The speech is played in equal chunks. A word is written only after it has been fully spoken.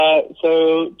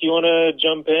So do you want to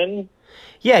jump in?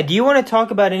 Yeah, do you want to talk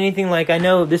about anything like, I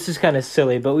know this is kind of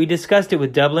silly, but we discussed it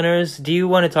with Dubliners. Do you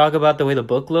want to talk about the way the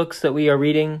book looks that we are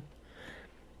reading?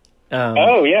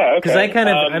 Oh, yeah, okay. Because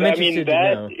I'm interested to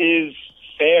know. That is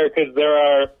fair, because there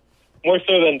are, more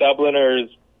so than Dubliners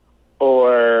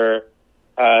or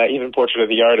even Portrait of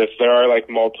the Artist, there are, like,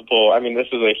 multiple, I mean, this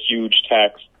is a huge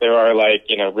text. There are, like,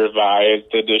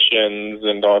 revised editions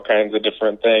and all kinds of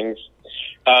different things.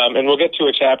 And we'll get to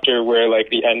a chapter where, like,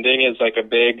 the ending is, like, a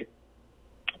big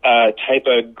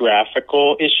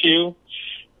typographical issue.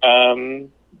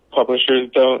 Publishers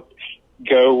don't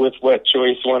go with what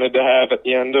Joyce wanted to have at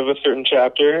the end of a certain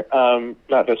chapter.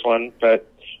 Not this one, but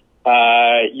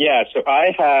yeah, so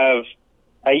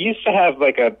I used to have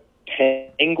like a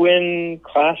Penguin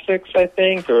Classics, I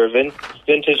think, or a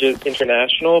Vintage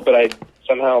International, but I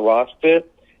somehow lost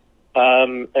it.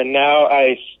 And now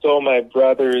I stole my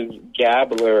brother's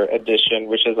Gabler edition,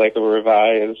 which is like a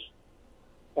revised,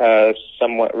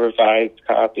 somewhat revised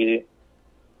copy.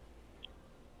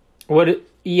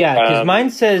 Yeah, because mine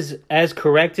says as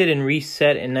corrected and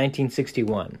reset in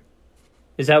 1961.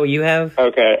 Is that what you have?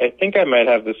 Okay, I think I might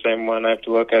have the same one. I have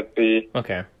to look at the...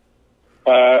 Okay.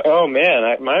 Oh,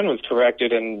 man, mine was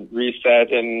corrected and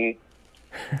reset in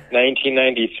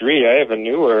 1993. I have a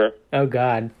newer... Oh,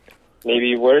 God.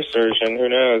 Maybe worse version, who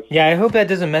knows? Yeah, I hope that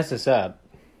doesn't mess us up,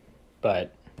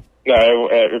 but... No,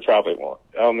 it probably won't.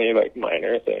 Only, like,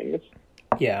 minor things.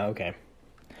 Yeah, okay.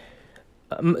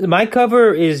 My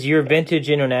cover is your Vintage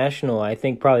International, I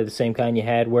think probably the same kind you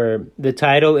had, where the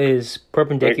title is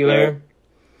perpendicular,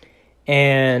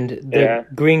 and the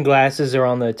green glasses are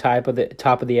on the top of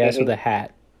the S with a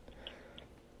hat.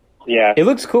 Yeah. It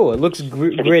looks cool. It looks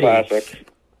gritty. Classic.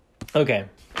 Okay.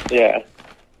 Yeah.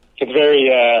 It's very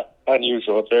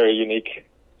unusual. It's very unique.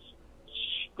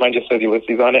 Mine just says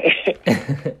Ulysses on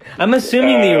it. I'm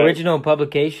assuming the original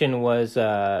publication was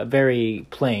a very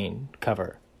plain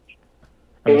cover.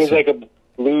 It was like a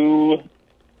blue,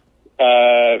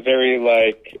 very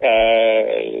like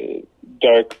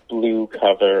dark blue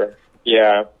cover.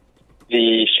 Yeah,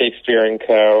 the Shakespeare and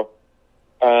Co.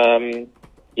 Yeah,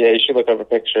 you should look up a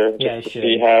picture just to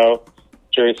see how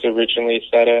Joyce originally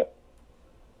said it.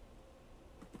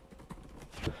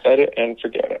 Set it and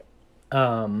forget it.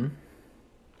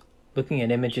 Looking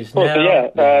at images now.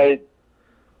 So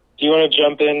do you want to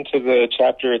jump into the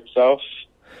chapter itself?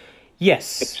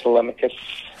 Yes. It's Telemachus.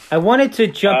 I wanted to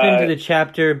jump into the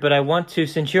chapter, but I want to,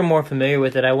 since you're more familiar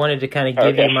with it, I wanted to kind of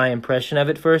give you my impression of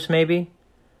it first, maybe.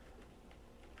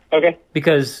 Okay.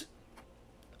 Because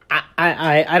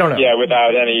I don't know. Yeah,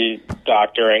 without any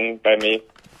doctoring by me.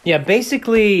 Yeah,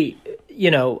 basically,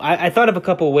 I thought of a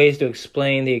couple of ways to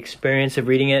explain the experience of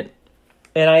reading it.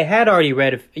 And I had already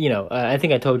read, I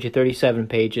think I told you 37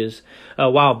 pages a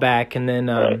while back, and then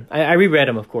I reread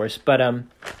them, of course. But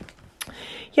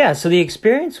yeah, so the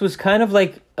experience was kind of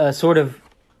like sort of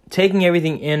taking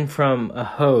everything in from a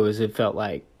hose, it felt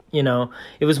like. It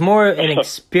was more an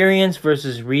experience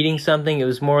versus reading something. It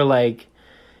was more like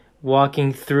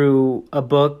walking through a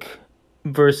book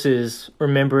versus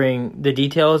remembering the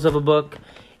details of a book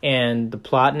and the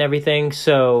plot and everything.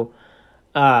 So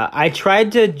I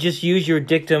tried to just use your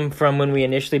dictum from when we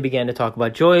initially began to talk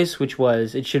about Joyce, which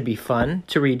was it should be fun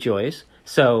to read Joyce.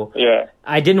 So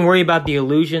I didn't worry about the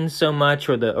allusions so much,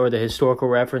 or the historical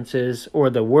references, or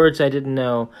the words I didn't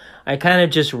know. I kind of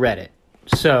just read it.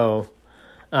 So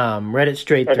read it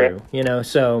straight through,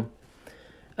 So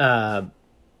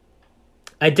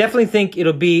I definitely think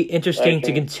it'll be interesting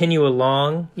to continue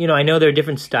along. I know there are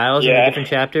different styles in the different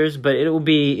chapters, but it will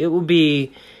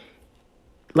be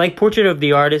like Portrait of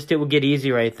the Artist. It will get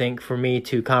easier, I think, for me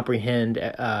to comprehend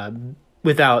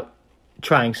without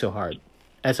trying so hard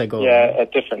as I go along.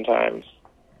 At different times.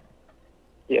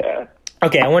 Yeah.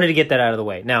 Okay, I wanted to get that out of the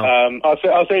way. Now,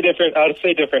 I'll say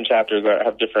different chapters that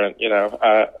have different,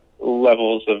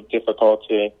 levels of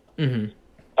difficulty. Mm-hmm.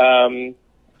 So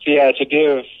yeah, to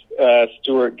give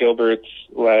Stuart Gilbert's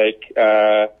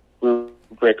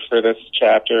rubrics for this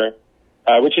chapter,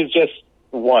 which is just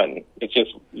one. It's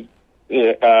just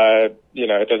it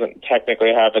doesn't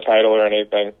technically have a title or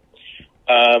anything.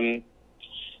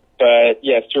 But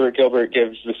yeah, Stuart Gilbert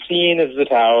gives the scene is the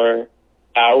tower,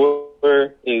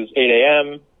 hour is 8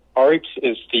 a.m., art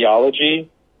is theology,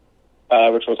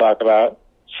 which we'll talk about,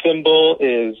 symbol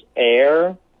is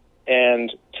air,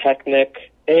 and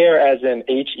technic, air as in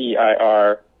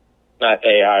H-E-I-R, not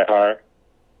A-I-R.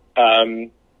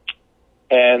 And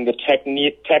the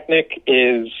technic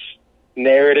is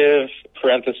narrative,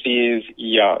 parentheses,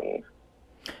 young.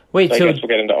 Wait, so I guess we'll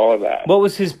get into all of that. What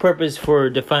was his purpose for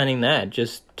defining that?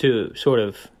 Just to sort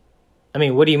of I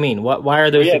mean, what do you mean? Why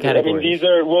are those the categories? I mean, these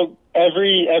are, well,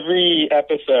 every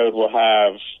episode will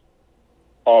have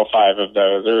all 5 of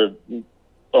those, or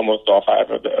almost all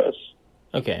 5 of those.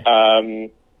 Okay.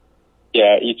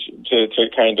 Yeah, each to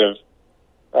kind of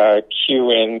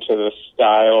cue into the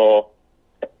style,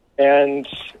 and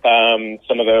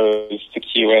some of those to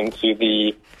cue into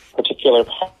the particular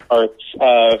parts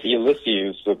of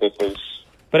Ulysses that this is.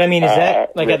 But I mean, is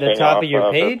that like at the top of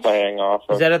your page? Playing off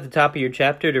of. Is that at the top of your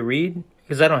chapter to read?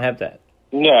 Because I don't have that.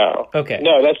 No. Okay.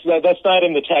 No, that's not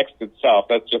in the text itself.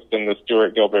 That's just in the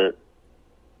Stuart Gilbert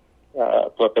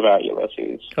book about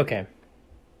Ulysses. Okay.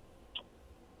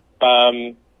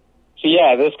 So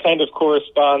yeah, this kind of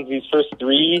corresponds. These first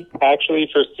 3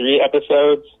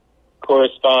 episodes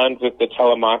correspond with the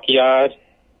Telemachiad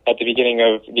at the beginning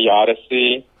of the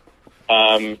Odyssey,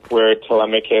 where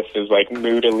Telemachus is like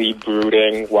moodily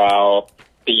brooding while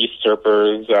the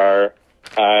usurpers are,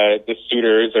 the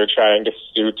suitors are trying to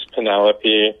suit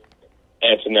Penelope.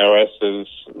 Antinous is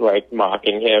like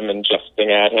mocking him and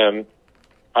jesting at him.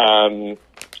 And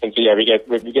so yeah, we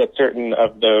get certain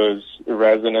of those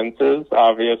resonances,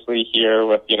 obviously here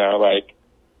with, like,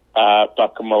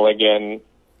 Buck Mulligan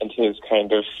and his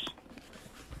kind of,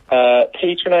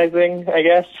 patronizing, I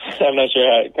guess. I'm not sure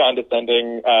how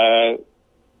condescending,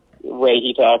 way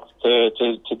he talks to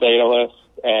Daedalus,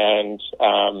 and,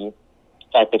 the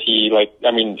fact that he,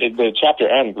 the chapter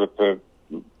ends with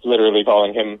literally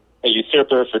calling him a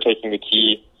usurper for taking the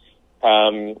key,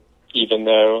 even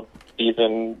though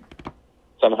Stephen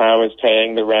somehow is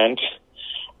paying the rent,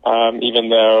 even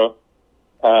though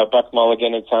Buck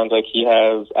Mulligan, it sounds like he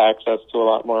has access to a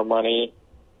lot more money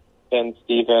than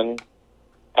Stephen.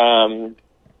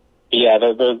 Yeah,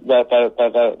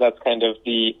 that's kind of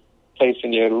the place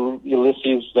in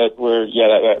Ulysses that were,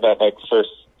 that like first,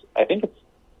 I think it's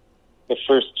the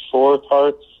first 4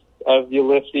 parts of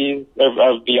Ulysses,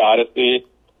 of the Odyssey,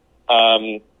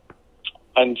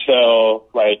 until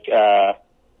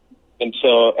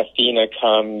Athena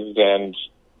comes and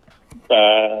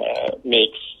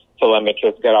makes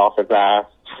Telemachus get off his ass,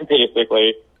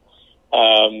 basically,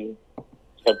 and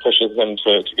pushes him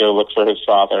to go look for his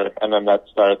father, and then that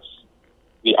starts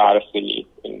the Odyssey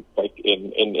in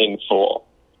full.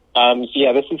 So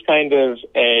yeah, this is kind of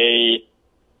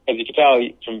as you can tell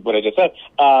from what I just said,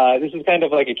 this is kind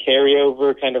of like a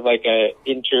carryover, kind of like a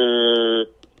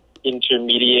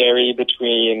intermediary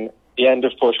between the end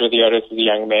of Portrait of the Artist as a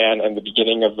Young Man and the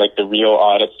beginning of like the real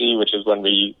Odyssey, which is when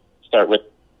we start with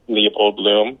Leopold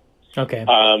Bloom. Okay.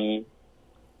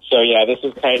 So yeah, this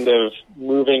is kind of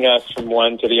moving us from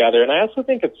one to the other, and I also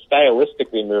think it's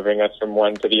stylistically moving us from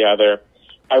one to the other.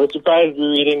 I was surprised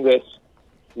reading this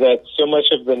that so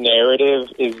much of the narrative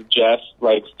is just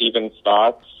like Stephen's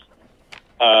thoughts.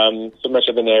 So much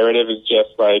of the narrative is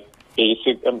just like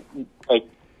basic, like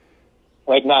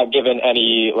not given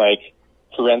any like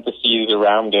parentheses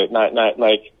around it, not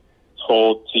like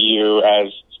told to you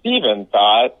as Stephen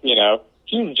thought,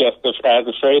 he's just as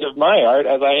afraid of my art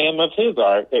as I am of his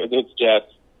art. It's just,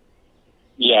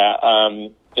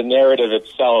 the narrative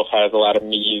itself has a lot of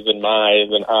me's and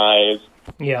my's and I's.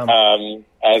 Yeah.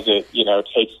 As it,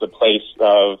 takes the place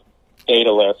of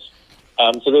Daedalus.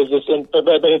 So there's this, but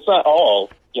it's not all,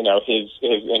 his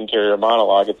interior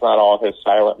monologue. It's not all his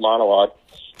silent monologue.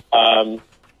 So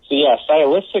yeah,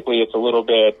 stylistically, it's a little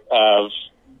bit of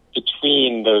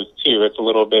between those two. It's a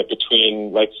little bit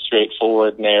between like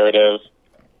straightforward narrative,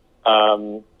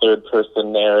 third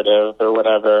person narrative or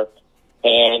whatever,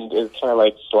 and it kind of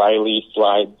like slyly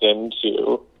slides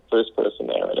into first person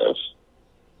narrative.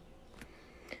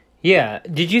 Yeah.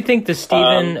 Did you think the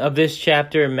Stephen of this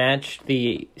chapter matched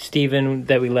the Stephen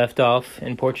that we left off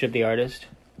in Portrait of the Artist?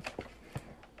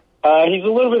 He's a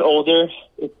little bit older.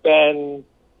 It's been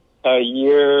a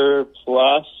year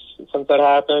plus since that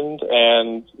happened,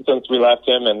 and since we left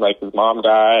him, and like his mom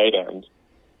died, and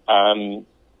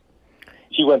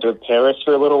he went to Paris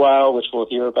for a little while, which we'll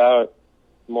hear about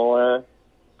more.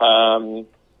 And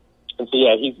so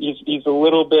yeah, he's a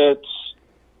little bit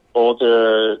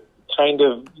older. Kind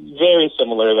of very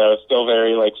similar though, still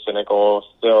very like cynical,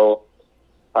 still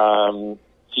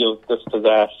feels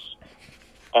dispossessed.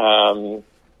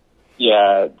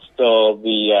 Still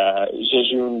the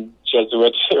Jejune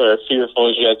Jesuit or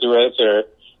fearful Jesuit, or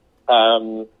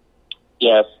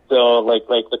still like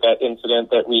with that incident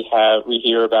that we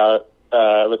hear about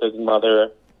with his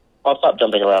mother. I'll stop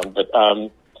jumping around, but the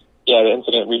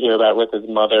incident we hear about with his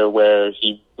mother where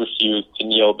he refused to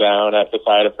kneel down at the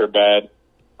side of her bed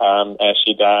as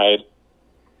she died.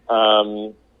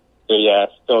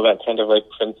 Still that kind of like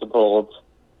principled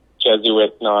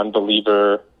Jesuit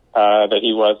non-believer that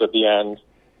he was at the end.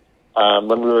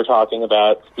 when we were talking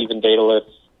about Stephen Daedalus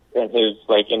and his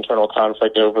like internal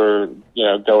conflict over,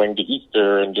 going to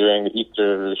Easter and doing the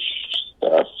Easter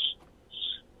stuff.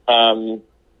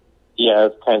 Yeah,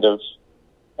 it's kind of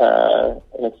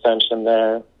an extension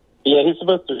there. But yeah, he's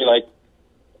supposed to be like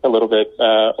a little bit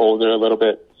older, a little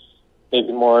bit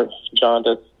maybe more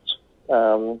jaundiced.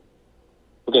 We'll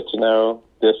get to know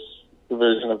this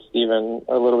version of Stephen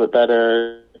a little bit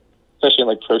better, especially in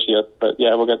like Proteus. But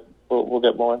yeah, we'll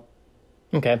get more.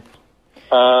 Okay.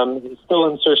 He's still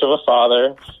in search of a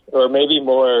father, or maybe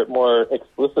more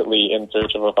explicitly in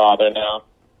search of a father now.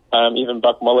 Even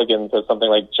Buck Mulligan says something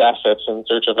like Japhet in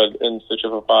search of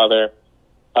a father.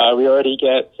 We already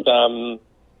get some,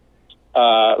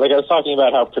 like I was talking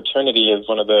about how paternity is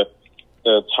one of the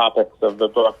topics of the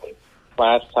book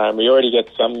last time. We already get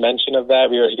some mention of that.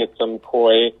 We already get some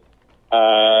coy,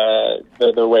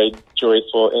 the way Joyce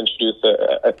will introduce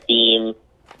a theme,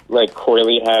 like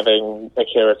coyly having a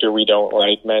character we don't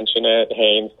like mention it.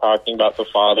 Haynes talking about the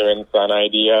father and son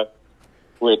idea,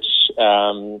 which,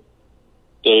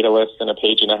 Daedalus in a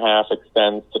page and a half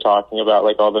extends to talking about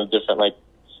like all the different like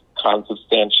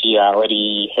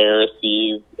consubstantiality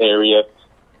heresies, Arius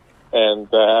and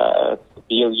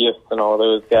Thelius and all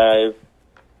those guys,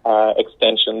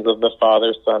 extensions of the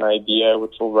father-son idea,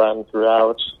 which will run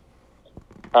throughout.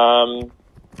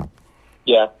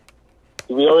 Yeah,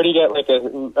 we already get I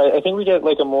think we get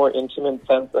like a more intimate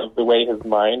sense of the way his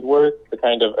mind works, the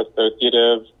kind of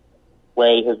associative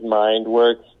way his mind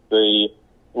works, the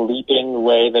leaping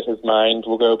way that his mind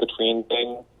will go between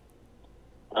things,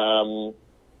 and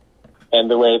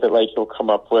the way that like he'll come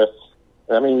up with.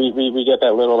 I mean, we get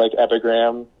that little like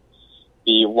epigram,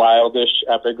 the wildish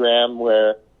epigram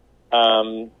where,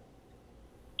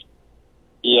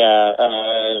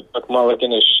 Buck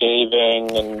Mulligan is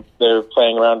shaving and they're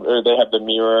playing around, or they have the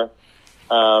mirror.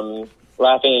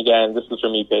 Laughing again. This is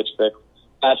from me, page 6.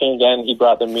 Laughing again, he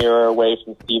brought the mirror away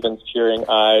from Stephen's peering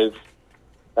eyes.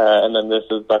 And then this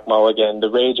is Buck Mulligan. The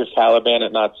rage of Caliban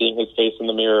at not seeing his face in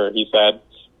the mirror, he said.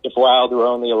 If Wilde were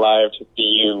only alive to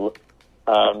see you,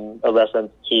 a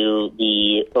reference to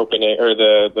the opening, or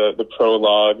the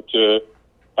prologue to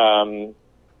the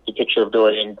picture of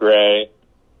Dorian Gray.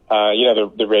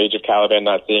 The rage of Caliban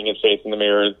not seeing his face in the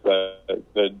mirror is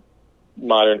the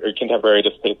modern or contemporary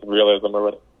distaste of realism or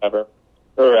whatever.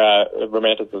 Or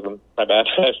romanticism, my bad,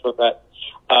 I suppose that.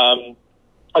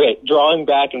 Okay, drawing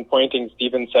back and pointing,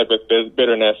 Stephen said with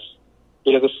bitterness,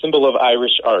 it is a symbol of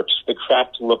Irish art, the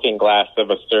cracked looking glass of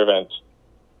a servant.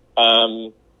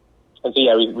 And so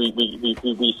yeah,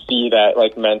 we see that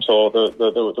like mental,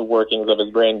 the workings of his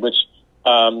brain, which,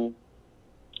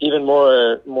 even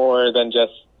more than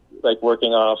just like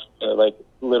working off, like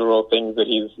literal things that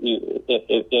he's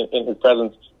in his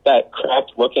presence, that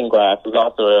cracked looking glass is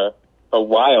also a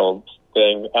wild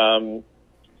thing,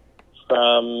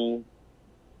 from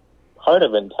Heart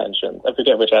of Intentions. I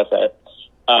forget which essay.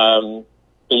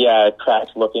 But yeah,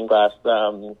 cracked looking glass.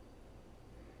 The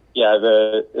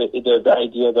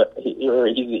idea that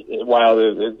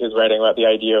Wilde is writing about the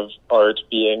idea of art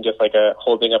being just like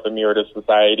holding up a mirror to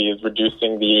society is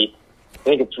reducing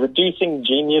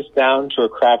genius down to a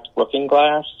cracked looking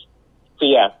glass. So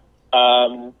yeah,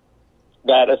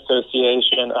 that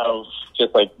association of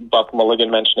just like Buck Mulligan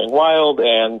mentioning Wilde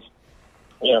and,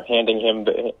 having him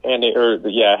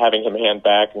hand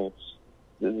back and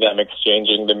them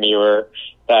exchanging the mirror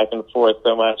back and forth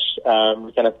so much.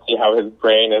 We kind of see how his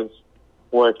brain is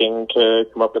working to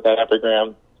come up with that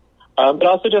epigram. But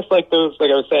also just like those,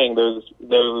 like I was saying, those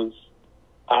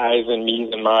I's and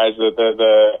me's and my's,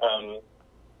 the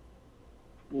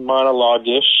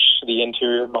monologue-ish, the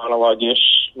interior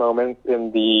monologue-ish moments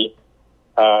in the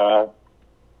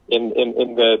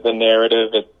the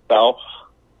narrative itself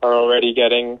are already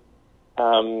getting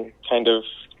kind of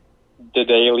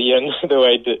Daedalian, the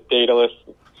way Daedalus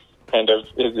kind of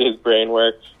his brain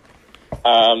works.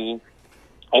 I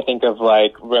think of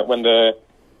like when the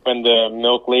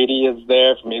milk lady is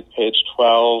there from page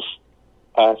 12.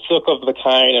 Silk of the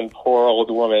kine and poor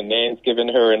old woman, names given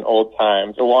her in old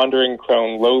times. A wandering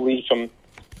crone, lowly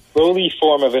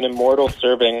form of an immortal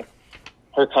serving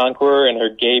her conqueror and her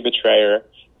gay betrayer,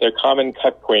 their common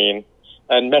cut queen,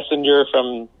 and messenger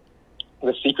from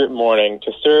the secret morning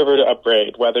to serve or to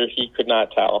upbraid, whether he could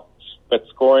not tell, but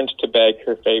scorned to beg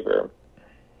her favor.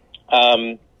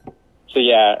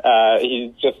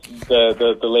 He's just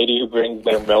the lady who brings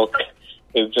their milk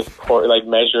is just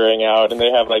measuring out, and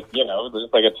they have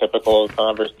just like a typical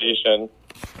conversation.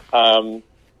 Daedalus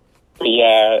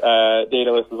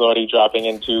is already dropping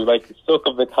into like Silk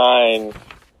of the Kine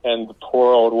and the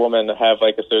poor old woman have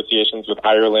like associations with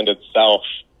Ireland itself.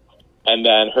 and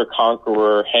then her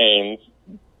conqueror Haynes,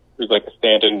 who's like a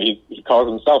stand-in. He calls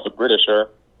himself a Britisher,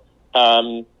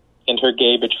 and her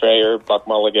gay betrayer Buck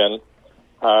Mulligan.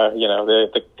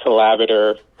 The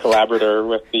collaborator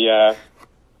with the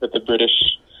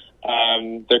British,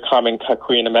 their common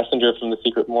queen, a messenger from the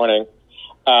secret morning.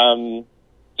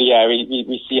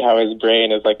 We see how his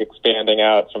brain is like expanding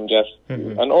out from just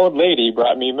an old lady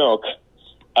brought me milk.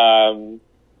 A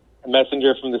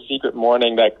messenger from the secret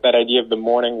morning. That idea of the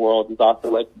morning world is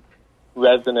also like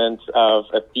resonant of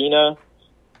Athena.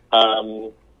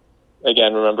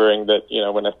 Again, remembering that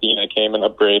when Athena came and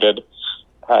upgraded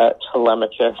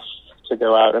Telemachus to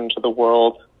go out into the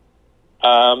world.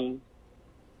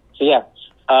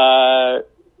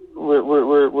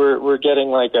 We're getting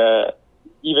like a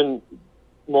even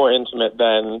more intimate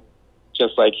than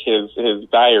just like his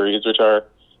diaries, which are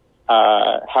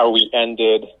how we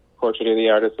ended Portrait of the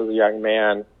Artist as a Young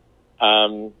Man.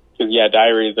 Because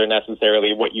diaries are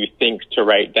necessarily what you think to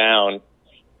write down.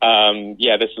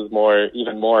 This is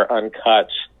even more uncut,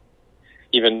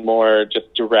 even more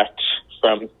just direct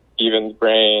from Stephen's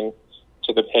brain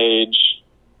to the page.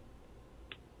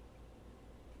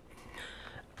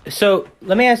 So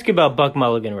let me ask you about Buck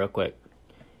Mulligan real quick.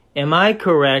 Am I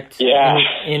correct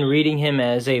in reading him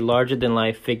as a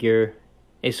larger-than-life figure,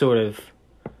 a sort of,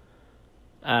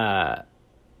 I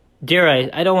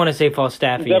don't want to say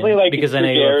Falstaffian, like because I know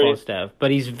you love Falstaff,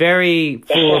 but he's very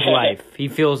full of life. He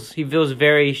feels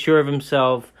very sure of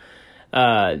himself.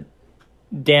 Damn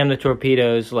the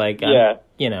torpedoes,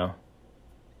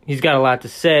 he's got a lot to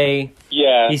say.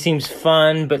 Yeah. He seems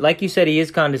fun, but like you said, he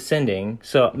is condescending,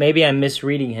 so maybe I'm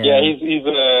misreading him. Yeah, he's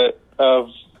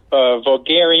a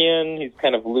vulgarian. He's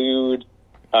kind of lewd.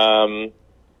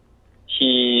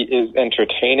 He is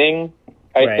entertaining,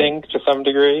 I think, to some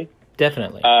degree.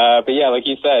 Definitely. But like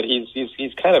you said,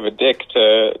 he's kind of a dick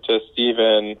to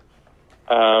Stephen,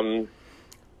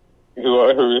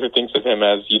 who thinks of him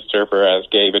as usurper, as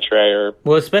gay betrayer.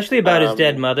 Well, especially about his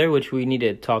dead mother, which we need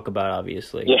to talk about,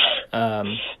 obviously. Yeah.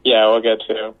 We'll get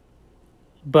to.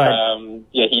 But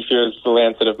he fears the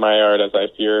lancet of my art as I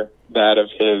fear that of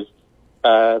his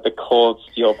the cold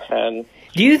steel pen.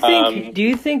 Do you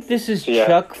think this is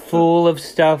chock full of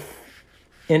stuff?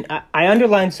 And I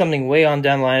underlined something way on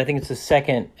down the line. I think it's the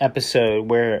second episode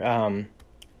where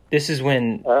this is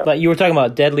when like you were talking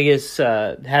about Deadliest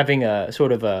having a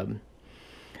sort of a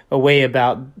way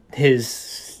about his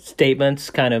statements,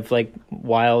 kind of like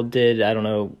Wilde did. I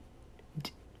don't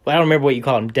remember what you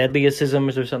call them,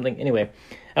 Deadliestisms or something. Anyway,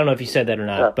 I don't know if you said that or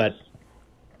not, but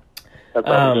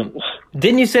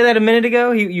didn't you say that a minute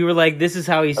ago? You were like, "This is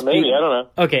how he speaks." Maybe, I don't know.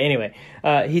 Okay, anyway,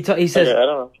 he says. Okay, I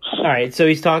don't know. All right, so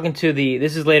he's talking to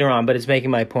this is later on, but it's making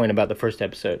my point about the first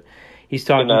episode. He's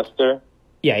talking. Nestor?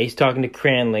 Yeah, he's talking to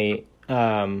Cranley,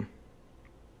 Mr.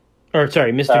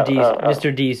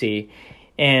 Deasy,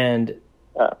 and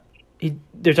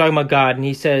they're talking about God, and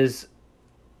he says,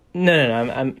 "No,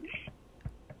 I'm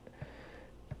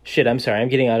sorry, I'm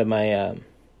getting out of my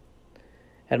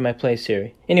place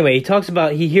here." Anyway, he talks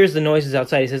about, he hears the noises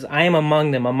outside. He says, "I am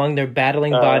among them, among their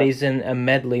battling bodies in a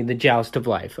medley, the joust of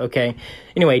life." Okay.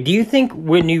 Anyway, do you think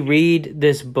when you read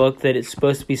this book that it's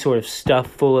supposed to be sort of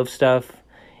stuffed full of stuff,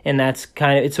 and it's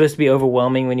supposed to be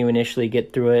overwhelming when you initially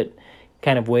get through it,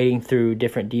 kind of wading through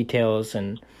different details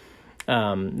and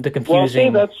the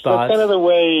confusing thoughts? That's kind of the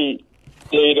way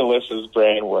Daedalus's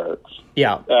brain works.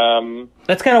 Yeah.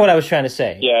 That's kind of what I was trying to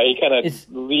say. Yeah, he kind of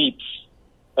leaps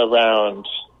around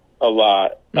a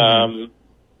lot. Kind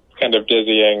of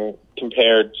dizzying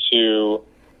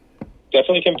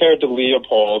definitely compared to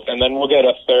Leopold. And then we'll get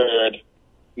a third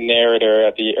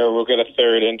narrator we'll get a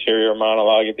third interior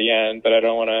monologue at the end, but I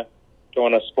don't want to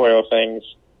spoil things.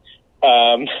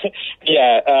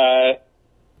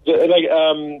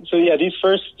 These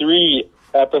first 3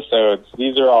 episodes,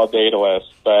 these are all Daedalus,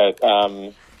 but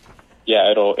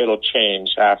it'll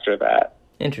change after that.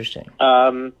 Interesting.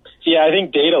 I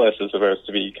think Daedalus is supposed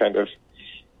to be kind of,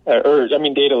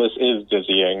 Daedalus is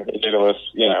dizzying. Daedalus,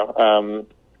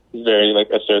 is very like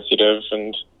associative,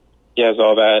 and he has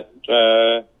all that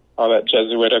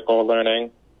Jesuitical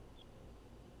learning.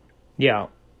 Yeah.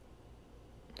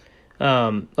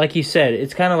 Like you said,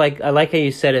 it's kind of like, I like how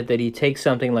you said it, that he takes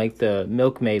something like the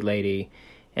milkmaid lady,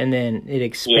 and then it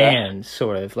expands,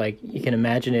 sort of like you can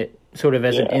imagine it sort of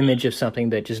as an image of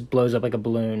something that just blows up like a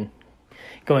balloon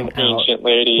going out. Ancient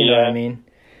lady, you know what I mean?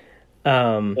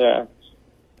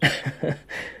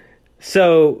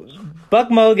 So Buck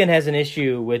Mulligan has an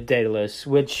issue with Daedalus,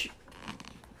 which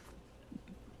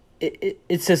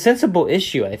it's a sensible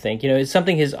issue, I think. It's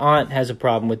something his aunt has a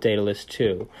problem with Daedalus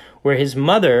too, where his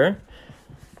mother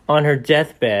on her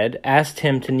deathbed, asked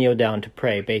him to kneel down to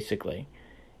pray, basically.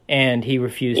 And he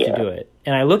refused to do it.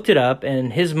 And I looked it up,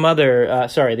 and his mother,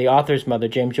 the author's mother,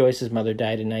 James Joyce's mother,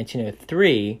 died in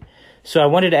 1903. So I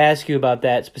wanted to ask you about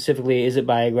that specifically. Is it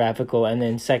biographical? And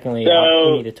then secondly,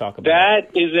 we need to talk about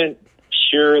that. That isn't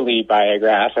purely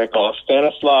biographical.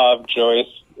 Stanislav Joyce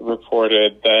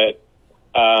reported that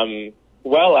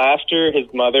well after his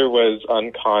mother was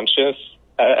unconscious,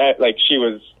 like she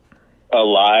was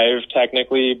alive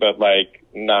technically, but like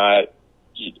not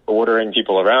ordering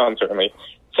people around, certainly.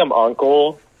 Some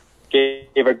uncle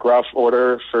gave a gruff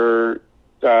order for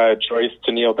Joyce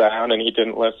to kneel down, and he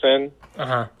didn't listen.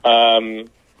 Uh-huh. So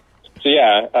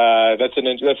yeah, that's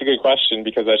a good question,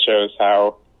 because that shows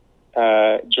how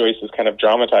Joyce is kind of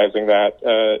dramatizing that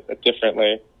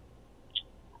differently.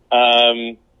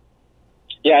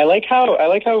 Yeah, I like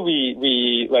how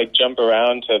we like jump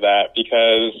around to that,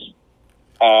 because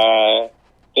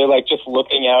they're like just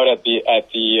looking out at the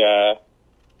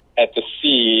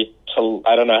sea.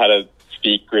 I don't know how to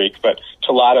speak Greek, but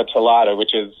Tolata,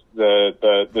 which is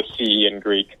the sea in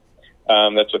Greek.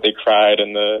 That's what they cried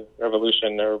in the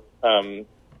revolution, or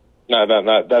not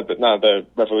the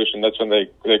revolution. That's when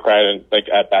they cried in, like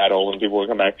at battle when people would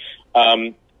come back.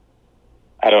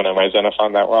 I don't know my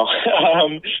Xenophon that well.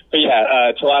 But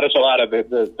yeah, Tolata,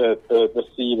 the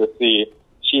sea.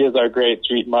 She is our great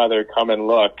sweet mother. Come and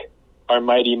look. Our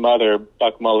mighty mother,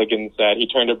 Buck Mulligan said. He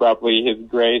turned abruptly, his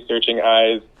gray, searching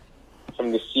eyes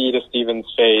from the sea to Stephen's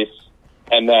face,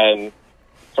 and then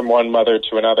from one mother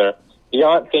to another. The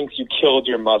aunt thinks you killed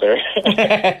your mother.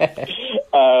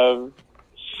 So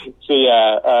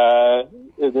yeah,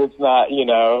 it's not,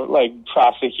 like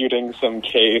prosecuting some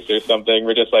case or something.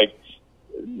 We're just like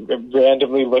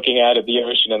randomly looking out at the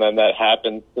ocean, and then that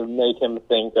happens to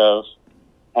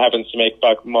make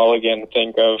Buck Mulligan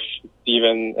think of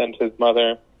Stephen and his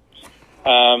mother.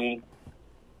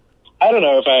 I don't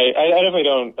know if I definitely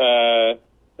don't,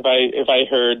 if I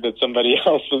heard that somebody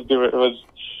else was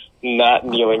not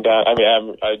kneeling down. I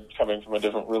mean, I'm coming from a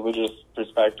different religious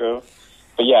perspective,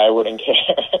 but yeah, I wouldn't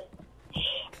care.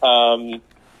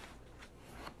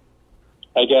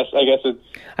 I guess it's.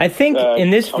 I think in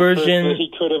this version that he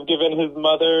could have given his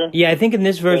mother. Yeah, I think in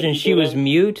this version she was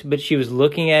mute, but she was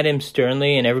looking at him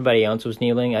sternly, and everybody else was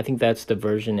kneeling. I think that's the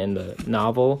version in the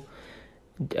novel.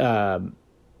 And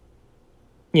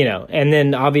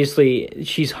then obviously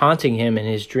she's haunting him in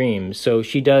his dreams, so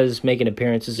she does make an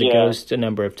appearance as a ghost a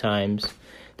number of times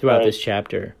throughout this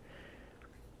chapter.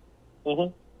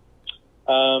 Mm-hmm.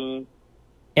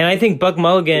 And I think Buck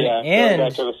Mulligan going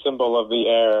back to the symbol of the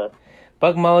air.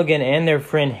 Buck Mulligan and their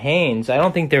friend Haynes, I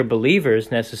don't think they're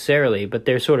believers necessarily, but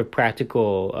they're sort of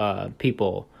practical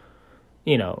people,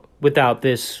 without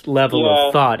this level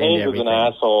of thought into everything.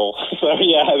 Haynes is an asshole. So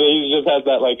yeah, he just has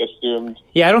that like assumed.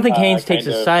 Yeah, I don't think Haynes takes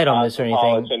a side on this or anything.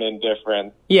 Cosmopolitan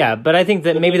indifference. Yeah, but I think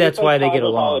that maybe that's why they get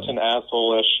along. Cosmopolitan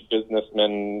asshole-ish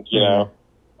businessman,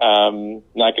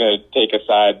 not going to take a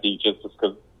side just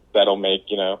because that'll make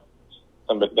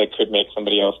that could make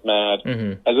somebody else mad,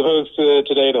 as opposed to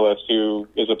Daedalus, who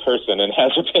is a person and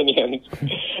has opinions,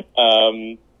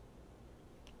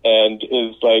 and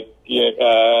is like,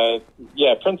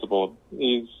 principled.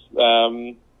 He's,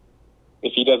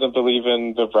 if he doesn't believe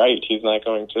in the right, he's not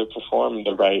going to perform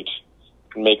the right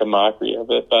and make a mockery of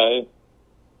it by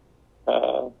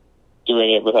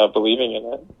doing it without believing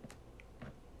in it.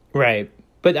 Right.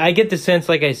 But I get the sense,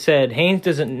 like I said, Haynes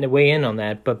doesn't weigh in on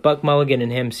that, but Buck Mulligan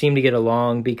and him seem to get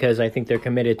along because I think they're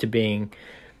committed to being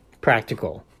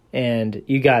practical. And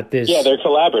you got this... Yeah, they're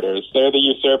collaborators. They're the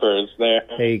usurpers.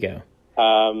 There you go.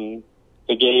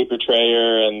 The gay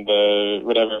betrayer and the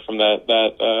whatever from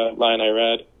that line I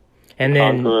read. And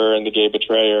then Conqueror and the gay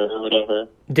betrayer or whatever.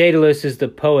 Daedalus is the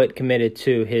poet committed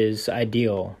to his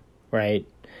ideal, right?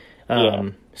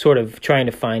 Sort of trying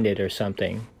to find it or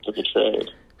something. The betrayed.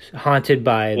 Haunted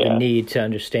by the need to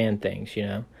understand things,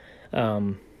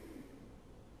 can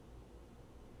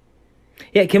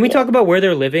we talk about where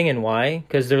they're living and why?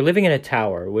 Because they're living in a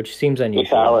tower, which seems unusual.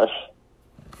 The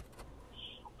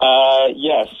tower.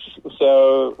 Yes.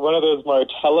 So one of those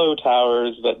Martello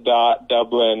towers that dot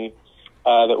Dublin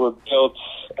that were built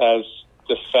as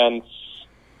defense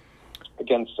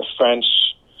against the French.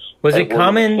 Was it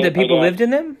common that people lived in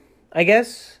them, I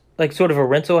guess? Like sort of a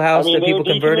rental house that people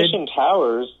converted? Decommissioned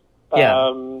towers.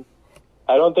 Yeah.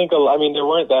 I don't think, there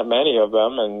weren't that many of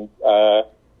them. And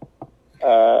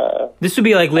this would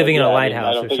be like living in a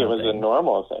lighthouse or something. I don't think it was a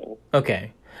normal thing.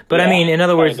 Okay. But in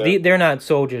other words, they're not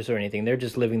soldiers or anything. They're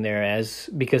just living there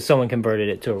because someone converted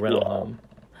it to a rental home.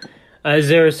 Is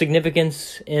there a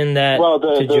significance in that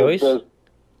to Joyce? The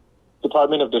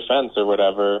Department of Defense or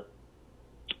whatever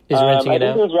Is renting I it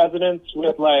think out? there's resonance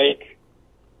with like,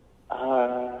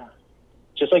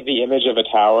 just like the image of a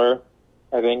tower.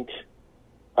 I think.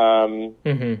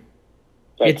 Mm-hmm.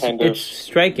 That It's kind of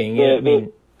striking. Yeah, I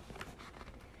mean,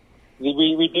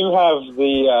 we do have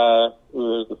the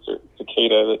there's a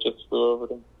cicada that just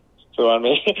flew on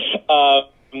me.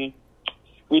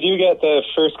 We do get the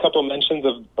first couple mentions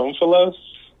of Omphalos,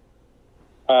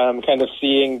 kind of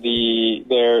seeing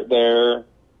their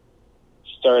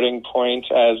starting point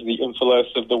as the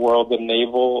Omphalos of the world, the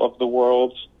navel of the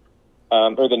world,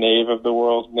 or the nave of the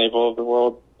world, navel of the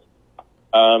world.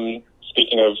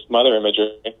 Speaking of mother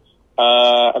imagery,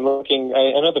 I'm looking.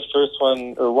 I know the first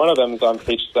one, or one of them, is on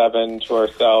page 7. To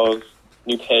ourselves,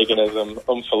 new paganism,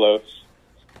 Omphalos.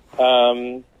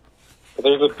 But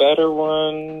there's a better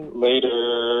one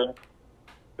later,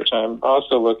 which I'm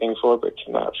also looking for but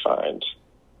cannot find.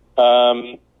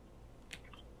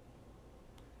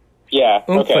 Yeah.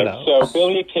 Okay. Omphalos. So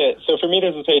Billy Pitt. So for me,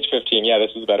 this is page 15. Yeah,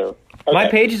 this is better. Okay. My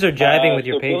pages are jiving with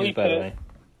your so pages, Billy by the Pitt- way.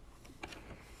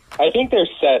 I think they're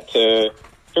set to.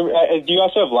 Do you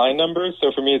also have line numbers?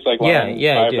 So for me, it's like line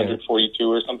I do.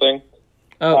 542 or something.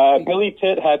 Oh, Billy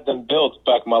Pitt had them built,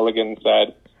 Buck Mulligan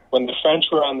said, when the French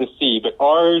were on the sea, but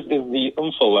ours is the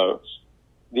Omphalos.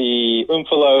 The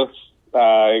Omphalos,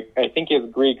 I think, is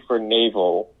Greek for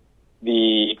navel,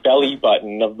 the belly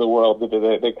button of the world,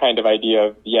 the kind of idea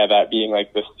of, that being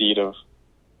like the seat of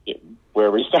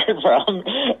where we start from.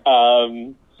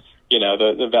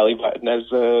 The belly button as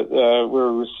where we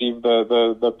receive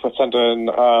the placenta and,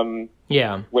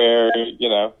 where, is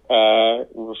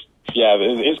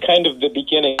kind of the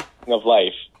beginning of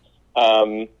life.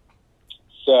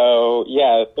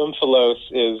 Omphalos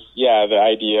is, the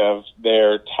idea of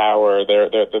their tower,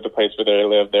 the place where they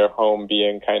live, their home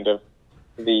being kind of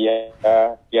the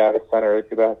center,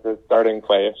 the starting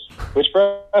place, which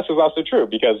for us is also true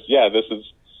because, this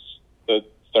is the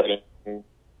starting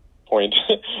point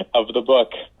of the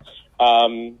book.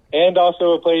 And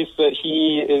also a place that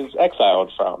he is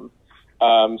exiled from.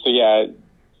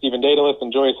 Stephen Dedalus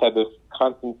and Joyce had this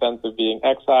constant sense of being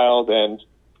exiled, and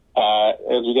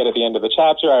as we get at the end of the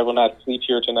chapter, I will not sleep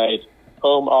here tonight.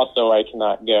 Home also I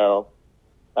cannot go.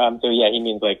 He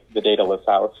means like the Dedalus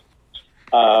house.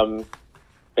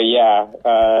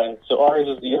 So ours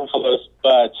is the Omphalos,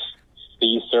 but the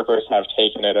usurpers have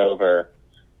taken it over.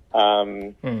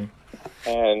 And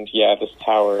this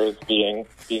tower is being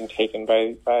taken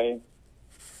by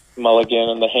Mulligan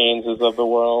and the Hayneses of the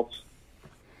world.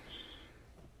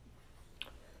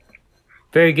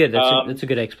 very good. That's a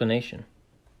good explanation.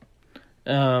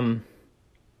 I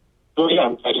guess. Do you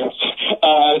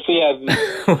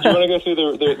want to go through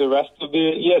the rest of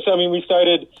the? Yes, I mean we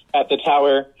started at the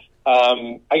tower.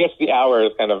 I guess the hour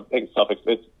is kind of they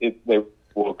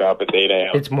woke up at 8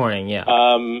 a.m. It's morning, yeah.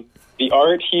 The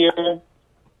art here,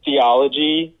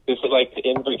 theology. This is like the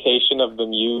invocation of the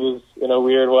muse in a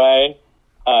weird way.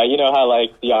 You know how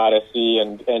like the Odyssey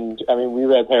and I mean we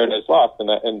read Paradise Lost in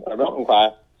our Milton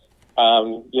class.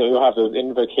 You'll have those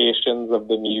invocations of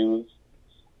the muse.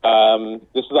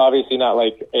 This is obviously not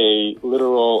like a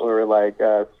literal or like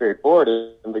a straightforward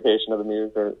invocation of the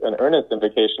muse or an earnest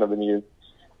invocation of the muse.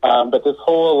 But this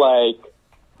whole like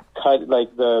cut,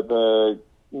 like the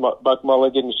Buck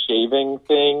Mulligan shaving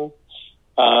thing,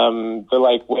 the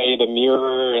like way the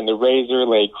mirror and the razor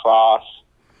lay cross.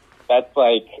 That's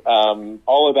like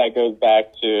all of that goes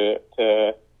back to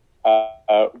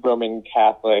Roman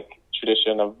Catholic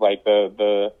tradition of like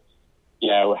the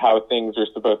how things are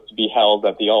supposed to be held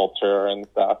at the altar and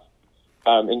stuff.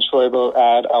 In Troibo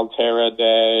ad altera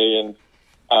Dei and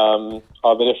all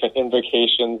the different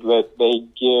invocations that they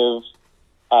give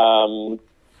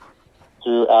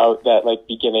throughout that like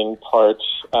beginning part.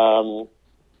 And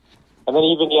then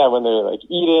even when they're like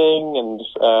eating and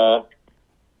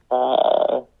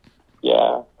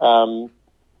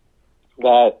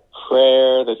that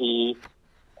prayer that he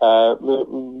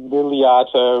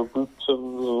Liliata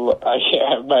Rutul, I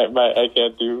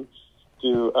can't do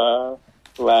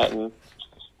Latin.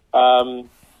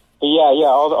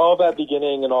 All that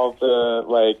beginning and all the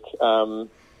like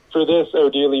for this, oh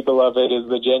dearly beloved, is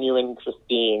the genuine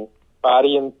Christine,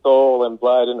 body and soul and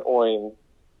blood and oin.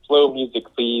 Slow music,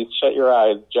 please. Shut your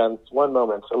eyes, gents. One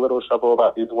moment. A little trouble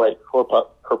about these white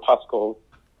corpuscles.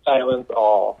 Silence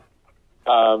all.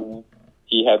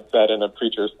 He had said in a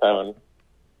preacher's tone.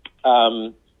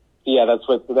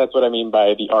 That's what I mean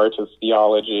by the art of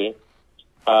theology.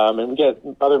 And we get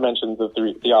other mentions of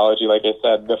theology, like I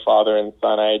said, the father and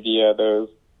son idea, those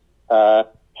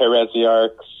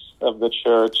heresiarchs of the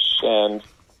church, and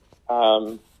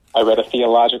I read a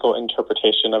theological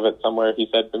interpretation of it somewhere. He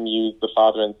said the muse, the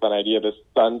father and son idea, the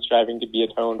son striving to be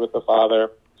atoned with the father.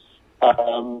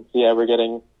 Yeah, we're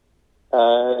getting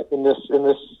in this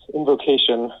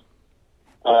invocation,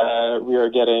 we are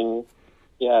getting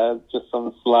just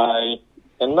some sly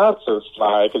and not so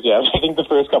sly, because I think the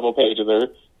first couple pages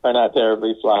are not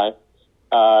terribly sly.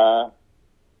 God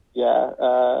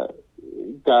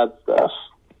stuff.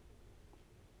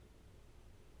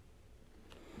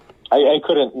 I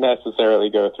couldn't necessarily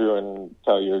go through and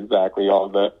tell you exactly all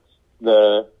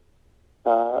the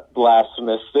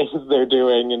blasphemous things they're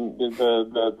doing and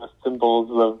the symbols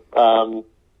of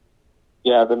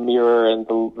the mirror and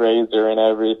the razor and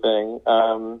everything.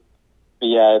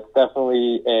 It's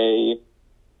definitely a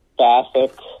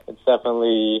Bathic. It's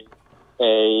definitely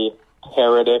a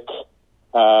heretic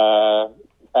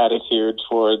attitude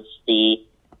towards the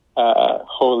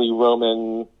Holy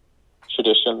Roman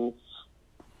traditions.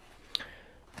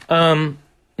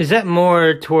 Is that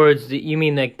more towards you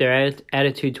mean like their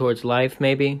attitude towards life,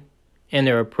 maybe, and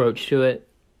their approach to it?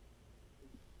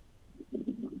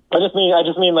 I just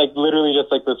mean like literally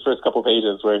just like those first couple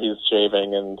pages where he's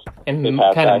shaving and they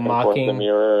pass kind back of and forth mocking the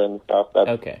mirror and stuff.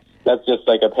 Okay. That's just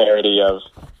like a parody of,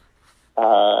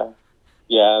 the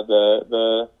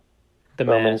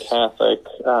Roman Mass. Catholic,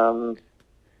 the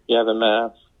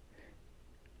Mass.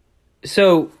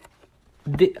 So,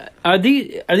 are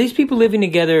these people living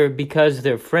together because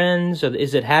they're friends, or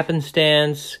is it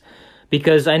happenstance?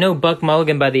 Because I know Buck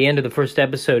Mulligan by the end of the first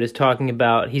episode is talking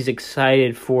about he's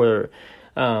excited for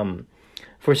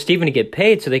Stephen to get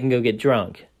paid so they can go get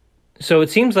drunk. So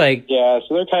it seems like so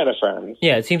they're kind of friends.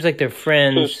 Yeah, it seems like they're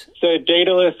friends. So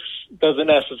Daedalus doesn't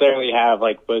necessarily have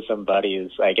like bosom buddies,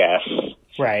 I guess.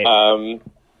 Right.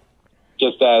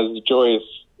 Just as Joyce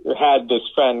had this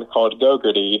friend called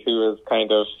Gogarty, who is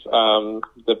kind of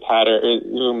the pattern,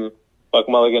 whom Buck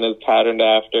Mulligan is patterned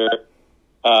after.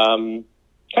 Kind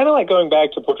of like going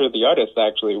back to Portrait of the Artist,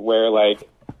 actually, where like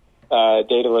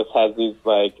Daedalus has these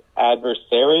like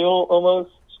adversarial almost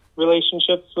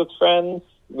relationships with friends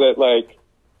that like,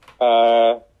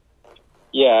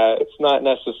 it's not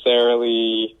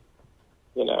necessarily,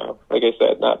 like I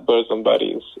said, not bosom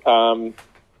buddies.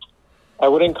 I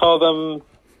wouldn't call them.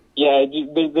 Yeah,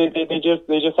 they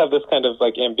just have this kind of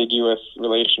like ambiguous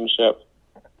relationship,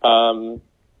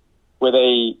 where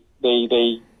they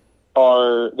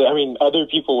are. I mean, other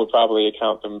people would probably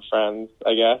account them friends,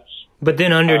 I guess. But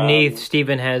then underneath,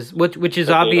 Stephen has which is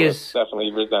obvious.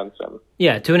 Definitely resents him.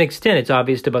 Yeah, to an extent, it's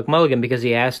obvious to Buck Mulligan because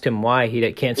he asked him why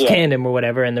he can't stand him or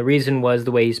whatever, and the reason was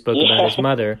the way he spoke about his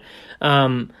mother.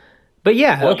 But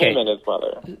okay. Him and his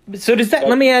mother. So does that?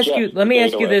 Let me ask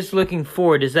you this: looking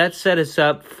forward, does that set us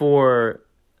up for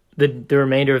the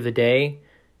remainder of the day?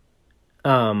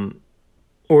 Or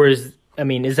is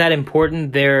that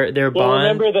important? Their bond. Well,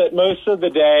 remember that most of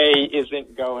the day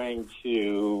isn't going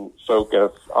to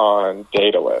focus on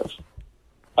Daedalus.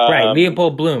 Right,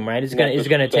 Leopold Bloom, right? Is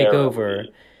gonna take over.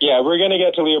 Yeah, we're gonna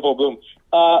get to Leopold Bloom.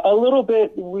 A little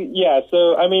bit,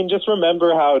 so, I mean, just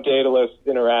remember how Daedalus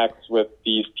interacts with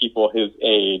these people his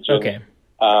age. Okay.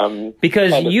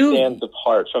 Because you stands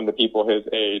apart from the people his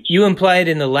age. You implied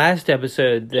in the last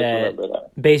episode that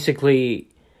basically,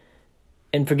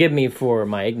 and forgive me for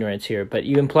my ignorance here, but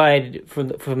you implied from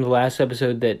the last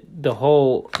episode that the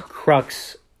whole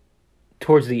crux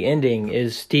towards the ending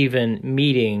is Stephen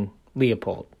meeting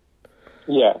Leopold.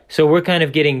 Yeah. So we're kind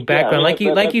of getting background, like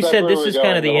you said. This is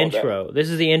kind of the intro. This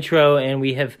is the intro, and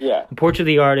we have Portrait of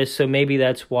the Artist. So maybe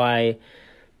that's why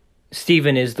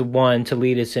Stephen is the one to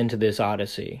lead us into this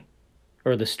Odyssey,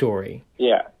 or the story.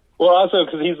 Yeah. Well, also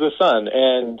because he's the son,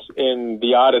 and in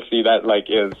the Odyssey, that like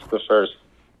is the first.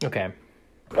 Okay.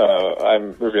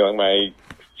 I'm revealing my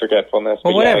forgetfulness.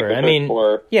 Well, whatever. That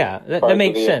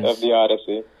makes sense of the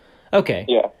Odyssey. Okay.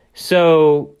 Yeah.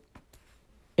 So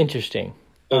interesting.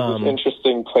 There's this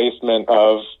interesting placement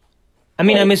of. I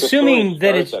mean, I'm assuming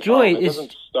that it's Joyce. It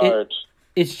doesn't start.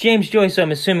 It's James Joyce, so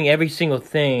I'm assuming every single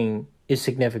thing is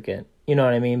significant. You know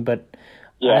what I mean? But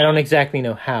I don't exactly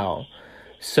know how.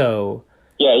 So.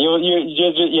 Yeah,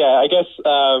 I guess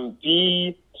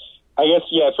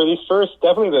for these first,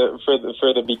 definitely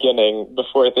for the beginning,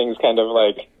 before things kind of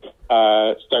like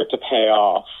start to pay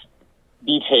off.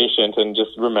 Be patient and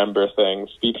just remember things.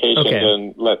 Be patient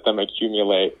and let them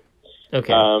accumulate.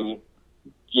 Okay.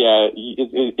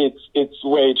 It's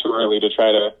way too early to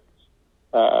try to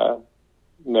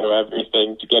know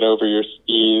everything, to get over your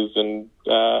skis, and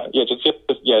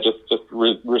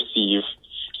receive,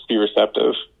 just be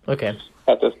receptive. Okay.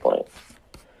 At this point.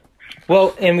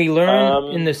 Well, and we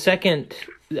learn in the second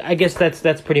I guess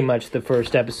that's pretty much the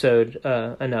first episode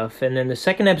enough. And then the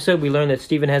second episode, we learn that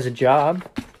Steven has a job,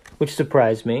 which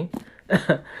surprised me.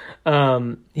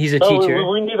 He's a teacher.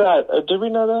 We knew that. Did we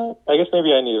know that? I guess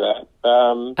maybe I knew that.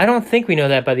 I don't think we know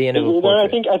that by the end of the I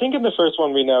think in the first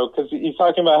one we know, because he's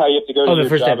talking about how you have to go to the your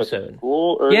first job episode. At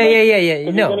school. Or Yeah.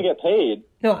 He's No, going to get paid.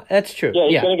 no, that's true. Yeah,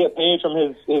 he's going to get paid from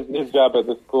his job at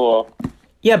the school.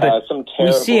 Yeah, but some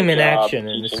we see him in job action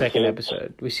in the second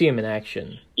episode. We see him in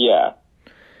action. Yeah.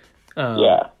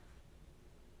 Yeah.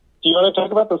 Do you want to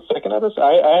talk about the second episode?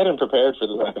 I hadn't prepared for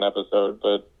the second episode,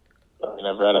 but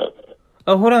I've read it.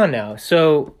 Oh, hold on now.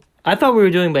 So, I thought we were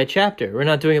doing by chapter. We're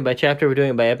not doing it by chapter, we're doing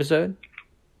it by episode?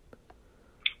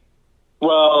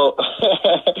 Well,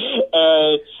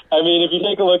 I mean, if you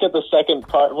take a look at the second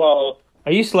part, Are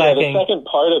you slacking? The second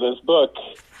part of this book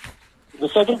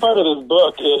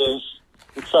is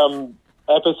from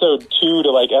episode 2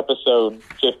 to, episode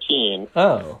 15.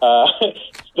 Oh.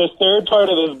 The third part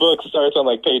of this book starts on,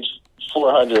 page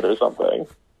 400 or something.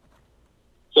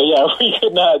 So, yeah, we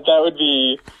could not, that would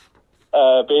be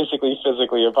basically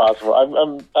physically impossible.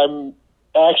 I'm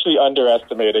actually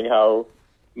underestimating how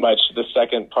much the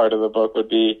second part of the book would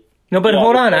be. No, but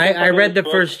hold on. I read the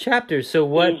first chapter. So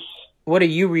what are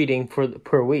you reading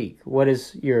per week? What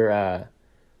is your... I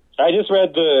just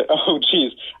read oh,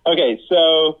 geez. Okay,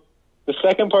 so the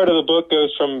second part of the book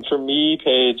goes from, for me,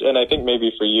 page, and I think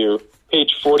maybe for you,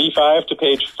 page 45 to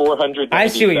page 400. I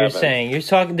see what you're saying. You're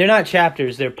talking. They're not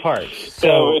chapters. They're parts.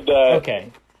 So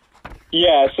okay.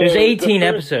 Yeah. So there's 18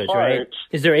 episodes, right?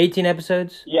 Is there 18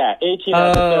 episodes? Yeah, 18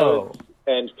 episodes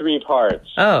and 3 parts.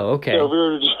 Oh, okay. So if we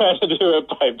were trying to do it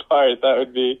by part, that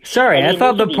would be... Sorry, I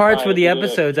thought the parts were the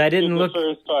episodes. I didn't look... The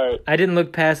first part. I didn't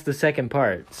look past the second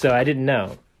part, so I didn't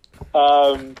know.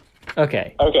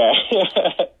 Okay. Okay.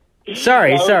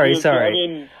 Sorry. I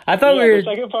mean, I thought we were... The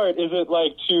second part, is it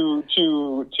too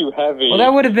heavy? Well,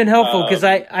 that would have been helpful, because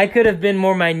I could have been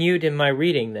more minute in my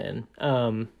reading then.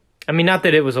 I mean, not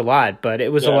that it was a lot, but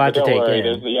it was a lot to take in.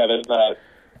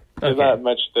 There's not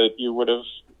much that you would have...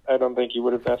 I don't think you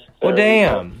would have necessarily... Well,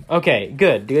 damn. Okay,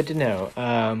 good to know.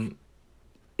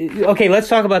 Okay, let's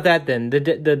talk about that then.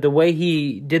 The way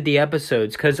he did the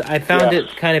episodes, because I found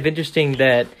it kind of interesting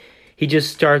that he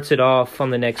just starts it off on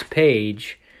the next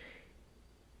page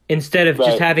instead of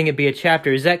just having it be a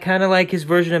chapter. Is that kind of like his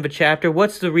version of a chapter?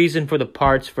 What's the reason for the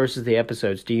parts versus the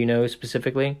episodes? Do you know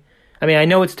specifically? I mean, I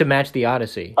know it's to match the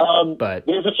Odyssey, but...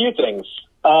 There's a few things.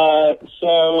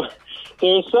 So...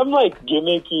 There's some,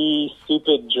 gimmicky,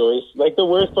 stupid Joyce. The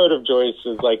worst part of Joyce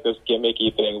is, this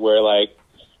gimmicky thing where,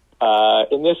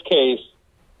 in this case,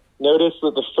 notice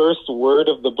that the first word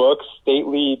of the book,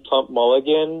 Stately Plump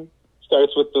Mulligan,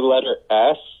 starts with the letter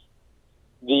S.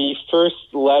 The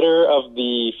first letter of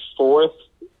the 4th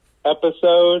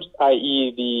episode,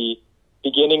 i.e. the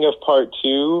beginning of part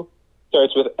 2,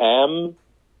 starts with M.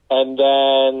 And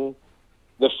then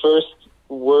the first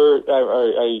word,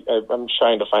 I'm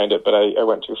trying to find it, but I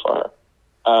went too far.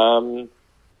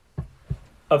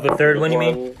 Of the third one, you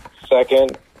mean? 1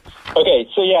 second. Okay,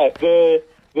 so yeah,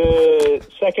 the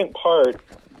second part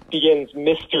begins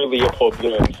Mr. Leopold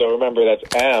Bloom, so remember that's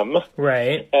M.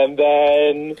 Right. And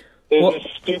then there's a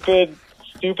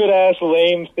stupid-ass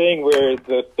lame thing where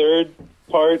the third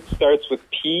part starts with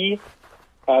P,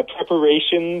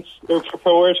 preparations, or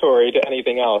preparatory to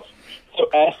anything else. So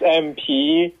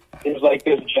SMP is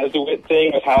this Jesuit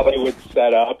thing of how they would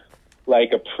set up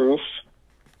a proof,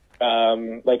 a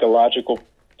logical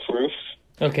proof.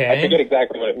 Okay. I forget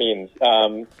exactly what it means.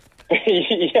 Yeah,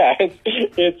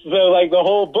 it's the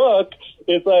whole book.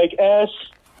 It's S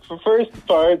for first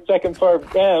part, second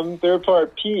part M, third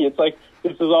part P. It's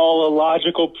this is all a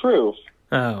logical proof.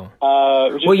 Oh.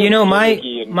 Well,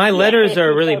 my letters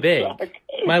are really big.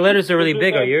 My letters are really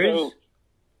big. Are yours?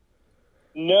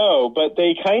 No, but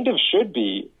they kind of should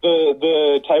be.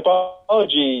 The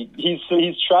typology, he's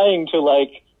trying to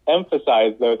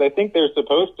emphasize those. I think they're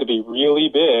supposed to be really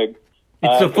big.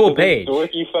 It's the full page.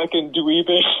 Dorky fucking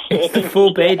dweebish. It's the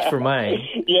full page for mine.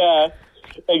 Yeah,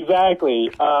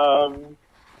 exactly.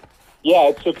 Yeah,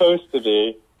 it's supposed to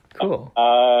be. Cool.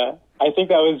 I think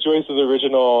that was Joyce's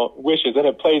original wishes, and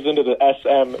it plays into the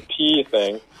SMP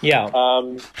thing. Yeah.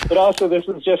 But also, this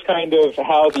is just kind of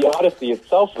how the Odyssey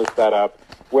itself was set up,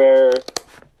 where,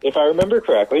 if I remember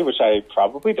correctly, which I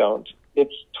probably don't,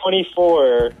 it's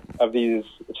 24 of these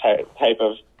type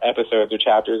of episodes or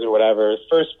chapters or whatever. The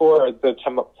first 4 are the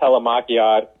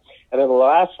Telemachiad, and then the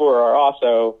last 4 are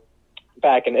also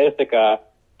back in Ithaca,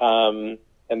 and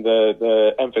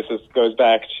the emphasis goes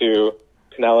back to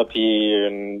Penelope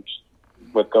and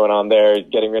what's going on there,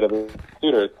 getting rid of the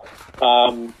suitors.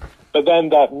 But then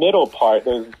that middle part,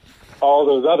 those all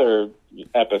those other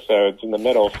episodes in the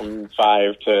middle from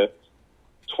 5 to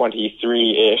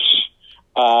 23-ish,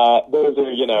 those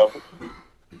are,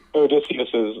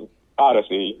 Odysseus's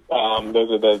Odyssey.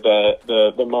 Those are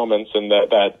the moments in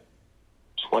that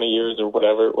 20 years or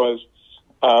whatever it was.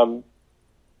 So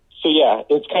yeah,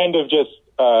 it's kind of just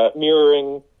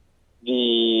mirroring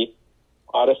the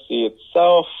Odyssey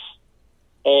itself,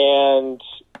 and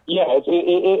yeah,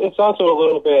 it's also a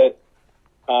little bit,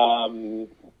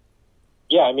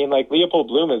 Leopold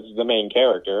Bloom is the main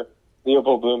character.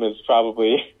 Leopold Bloom is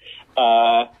probably he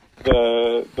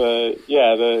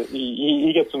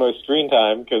gets the most screen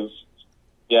time because,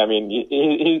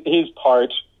 his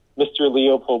part, Mr.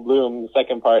 Leopold Bloom, the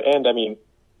second part, and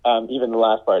even the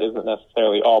last part isn't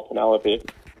necessarily all Penelope.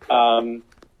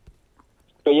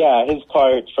 But yeah, his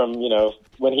part from,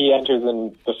 when he enters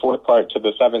in the 4th part to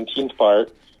the 17th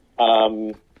part,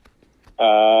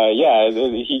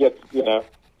 he gets,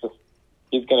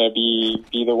 he's going to be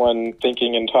the one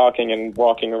thinking and talking and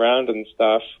walking around and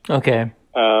stuff. Okay.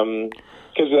 Because,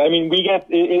 we get,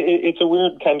 it's a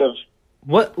weird kind of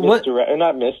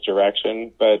not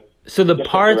misdirection, but... So the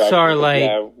parts are like,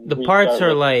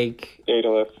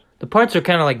 Daedalus. The parts are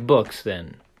kind of like books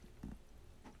then.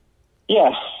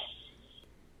 Yeah.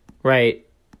 Right.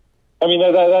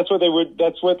 That's what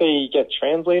they get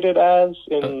translated as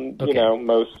in,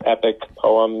 most epic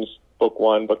poems, book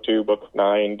 1, book 2, book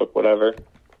 9, book whatever.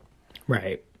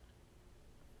 Right.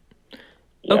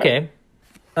 Yeah. Okay.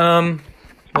 Well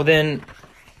then,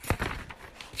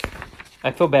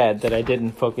 I feel bad that I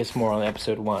didn't focus more on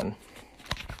episode 1.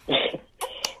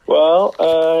 Well,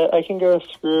 I can go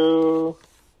through...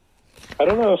 I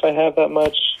don't know if I have that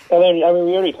much... we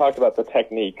already talked about the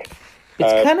technique.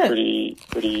 It's kind of...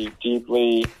 Pretty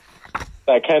deeply.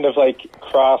 That kind of,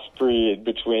 crossbreed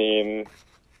between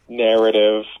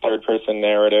narrative, third-person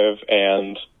narrative,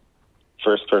 and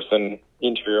first-person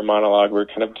interior monologue. We're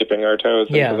kind of dipping our toes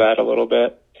into that a little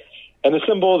bit. And the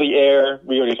symbol of the air,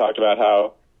 we already talked about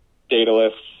how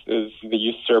Daedalus is the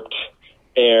usurped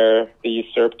heir, the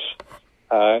usurped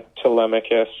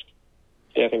Telemachus.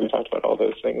 Yeah, I think we talked about all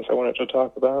those things I wanted to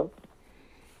talk about.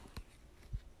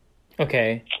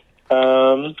 Okay.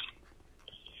 Other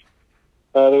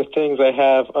things I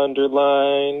have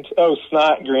underlined. Oh,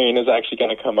 snot green is actually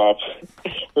going to come up.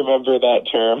 Remember that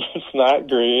term, snot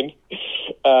green.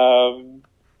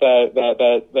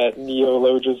 That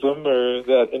neologism or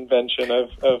that invention of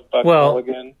Buck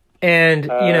Mulligan. And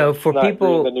for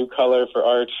people, green, the new color for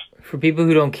art. For people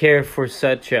who don't care for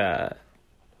such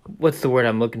what's the word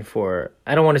I'm looking for?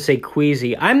 I don't want to say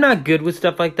queasy. I'm not good with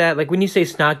stuff like that. Like when you say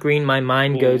snot green, my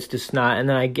mind goes to snot, and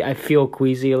then I feel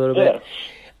queasy a little bit.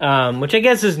 Which I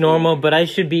guess is normal, but I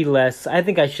should be less. I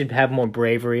think I should have more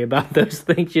bravery about those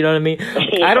things. You know what I mean?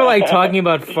 I don't like talking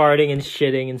about farting and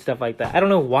shitting and stuff like that. I don't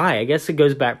know why. I guess it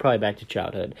goes probably back to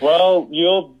childhood. Well,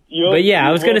 But yeah,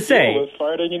 I was gonna say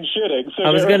farting and shitting. So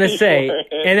I was gonna say,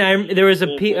 and there was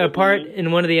a part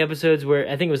in one of the episodes where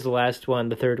I think it was the last one,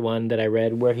 the third one that I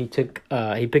read, where he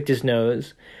picked his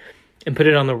nose and put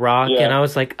it on the rock, and I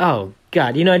was like, oh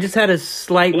God, I just had a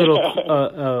slight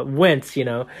little wince,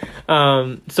 So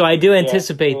I do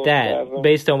anticipate that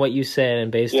based on what you said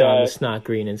and based on the snot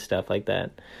green and stuff like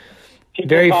that.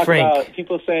 Very frank.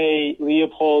 People say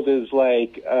Leopold is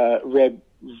like Rabelais.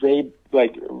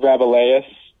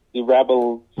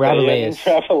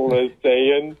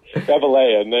 Rabelaisian.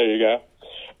 There you go.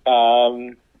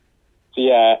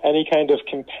 Any kind of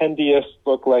compendious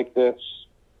book like this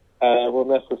will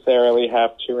necessarily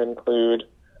have to include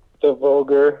the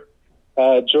vulgar.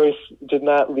 Joyce did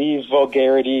not leave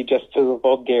vulgarity just to the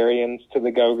vulgarians, to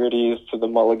the Gogartys, to the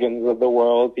Mulligans of the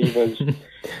world. He was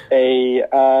a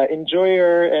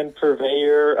enjoyer and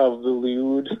purveyor of the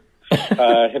lewd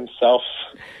himself.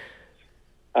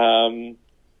 Do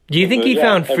you think he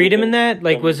found freedom in that?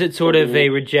 Like, was it sort of a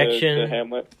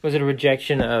rejection? Was it a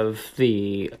rejection of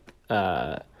the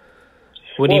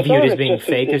what he viewed as being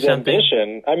fake or something?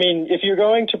 Ambition. If you're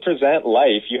going to present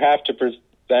life, you have to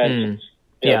present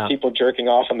people jerking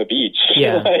off on the beach.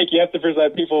 Yeah. You have to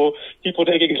present people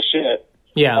taking a shit.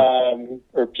 Yeah.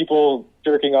 Or people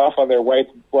jerking off on their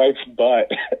wife's butt.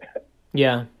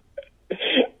 Yeah.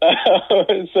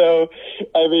 So,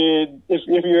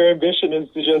 if your ambition is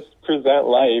to just present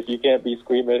life, you can't be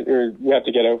squeamish, or you have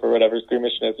to get over whatever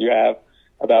squeamishness you have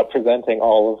about presenting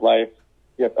all of life,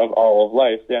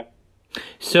 yeah.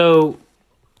 So,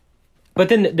 but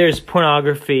then there's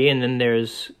pornography, and then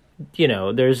there's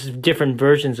different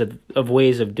versions of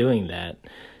ways of doing that.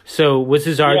 So, was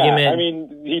his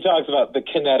argument... Yeah, he talks about the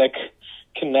kinetic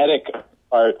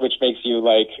art, which makes you,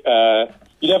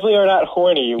 You definitely are not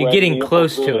horny. You're getting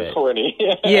close to it. Horny.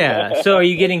 Yeah. So are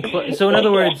you getting close? So in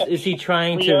other words, is he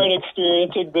trying we to? aren't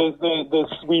experiencing the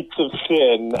sweets of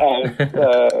sin,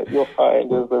 as you'll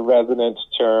find is a resonant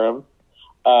term.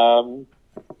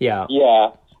 Yeah. Yeah.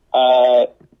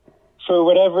 For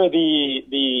whatever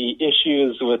the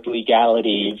issues with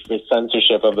legality for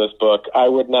censorship of this book, I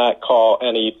would not call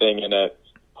anything in it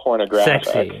pornographic.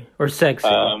 Sexy.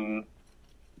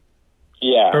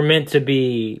 Yeah. Or meant to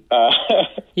be.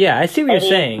 Yeah, I see what you're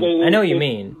saying. I know what you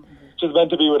mean. Just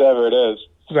meant to be whatever it is.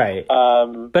 Right.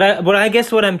 But I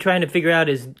guess what I'm trying to figure out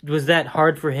is, was that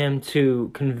hard for him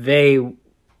to convey,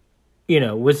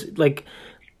 was like,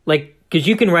 because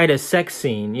you can write a sex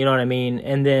scene, you know what I mean?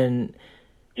 And then,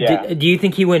 do you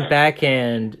think he went back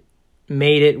and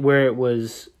made it where it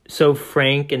was so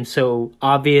frank and so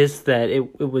obvious that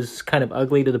it was kind of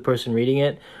ugly to the person reading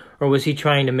it? Or was he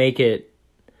trying to make it,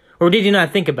 or did you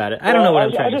not think about it? I don't know what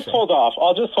I'm trying to say.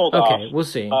 I'll just hold off. Okay, we'll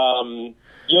see.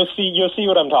 You'll see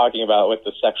what I'm talking about with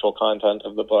the sexual content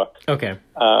of the book. Okay.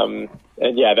 And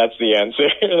yeah, that's the answer.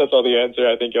 That's all the answer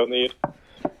I think you'll need.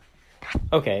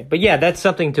 Okay, but yeah, that's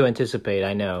something to anticipate.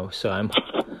 I know, so I'm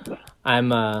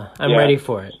ready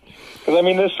for it. Because I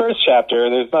mean, this first chapter,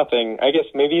 there's nothing. I guess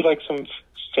maybe like some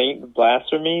faint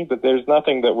blasphemy, but there's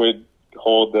nothing that would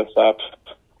hold this up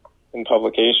in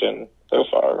publication so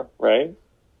far, right?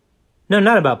 No,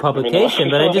 not about publication,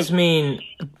 but I just mean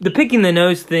the picking the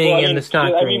nose thing and the stock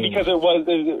green. I mean, because it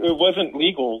wasn't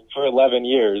legal for 11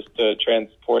 years to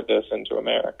transport this into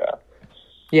America.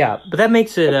 Yeah, but that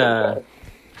makes it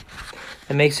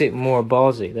more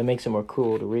ballsy. That makes it more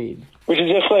cool to read. Which is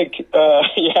just like,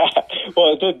 yeah.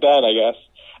 Well, it did that, I guess.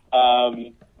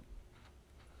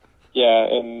 Yeah,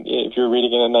 and if you're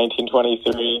reading it in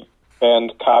 1923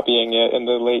 and copying it in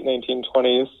the late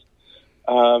 1920s.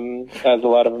 As a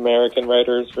lot of American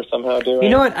writers were somehow doing. You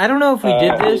know what? I don't know if we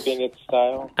did this. Its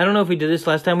style. I don't know if we did this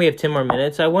last time. We have 10 more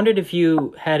minutes. I wondered if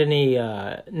you had any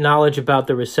knowledge about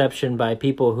the reception by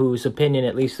people whose opinion,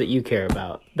 at least that you care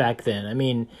about, back then. I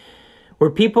mean,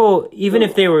 were people, even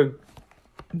if they were,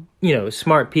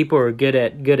 smart people or good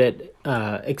at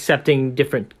accepting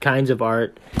different kinds of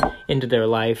art into their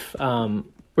life,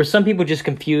 were some people just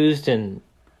confused and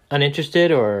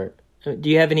uninterested, or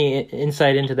do you have any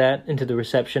insight into that, into the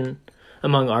reception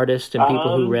among artists and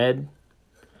people who read?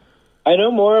 I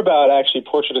know more about actually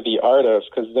Portrait of the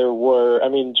Artist, because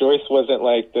Joyce wasn't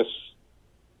like this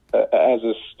as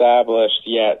established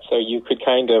yet, so you could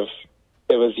kind of,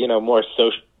 it was, more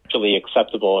socially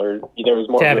acceptable, or there was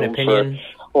more to have an room opinion.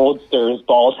 For oldsters,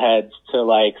 bald heads to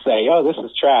like say, oh, this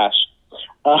is trash.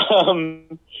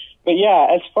 But yeah,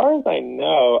 as far as I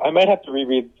know, I might have to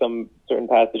reread some certain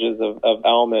passages of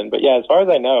Ellmann, but yeah, as far as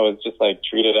I know, it's just like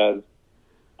treated as,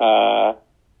 as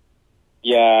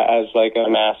like a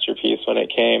masterpiece when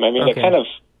it came. I mean, Okay. It kind of,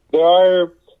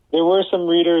 there were some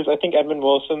readers, I think Edmund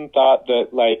Wilson thought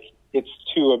that like it's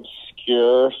too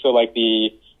obscure, so like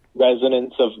the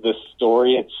resonance of the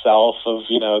story itself of,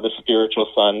 the spiritual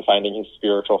son finding his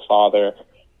spiritual father,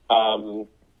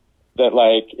 that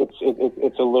like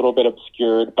it's a little bit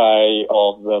obscured by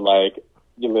all the like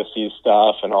Ulysses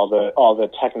stuff and all the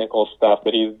technical stuff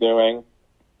that he's doing.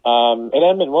 And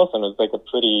Edmund Wilson was like he's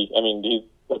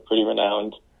a pretty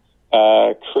renowned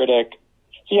critic.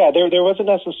 So yeah, there wasn't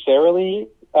necessarily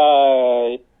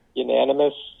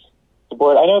unanimous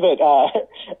support. I know that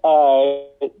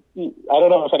I don't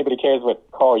know if anybody cares what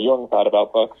Carl Jung thought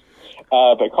about books.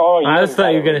 But Carl Jung, I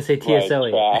thought you were going to say T.S. like,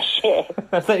 Eliot. trash.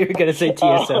 I thought you were going to say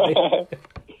T.S. Eliot.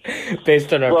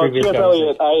 Based on our previous T.S.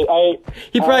 conversation. Eliot,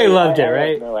 He probably loved it, right?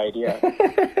 I have no idea.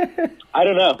 I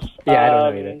don't know. Yeah, I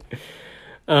don't know either.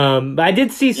 But I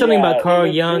did see something about Carl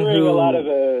Jung who... a lot of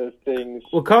the things.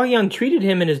 Well, Carl Jung treated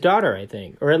him and his daughter, I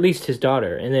think. Or at least his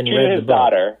daughter, and then read the book.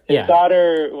 Daughter. His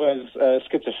daughter was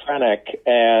schizophrenic,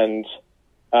 and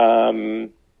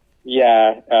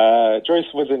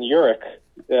Joyce was in Zurich.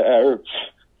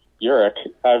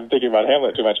 I'm thinking about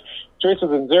Hamlet too much. Joyce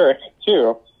was in Zurich,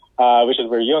 too, which is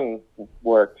where Jung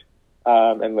worked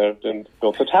and lived and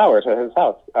built a tower to his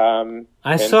house.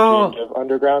 I saw... dreamed of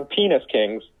underground penis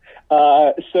kings.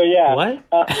 So yeah, what?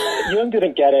 Jung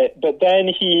didn't get it, but then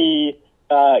he,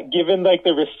 given like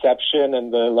the reception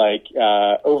and the like,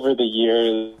 over the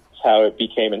years, how it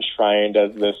became enshrined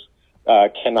as this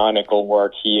canonical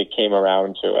work, he came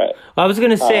around to it. Well, I was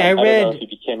going to say, I read... I don't know if he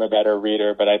became a better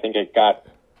reader, but I think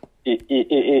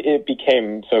it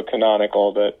became so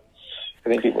canonical that I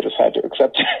think people just had to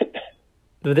accept it.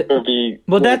 Or be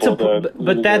and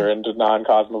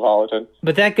non-cosmopolitan.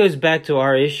 But that goes back to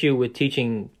our issue with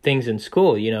teaching things in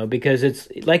school, because it's,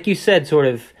 like you said, sort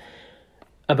of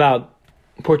about,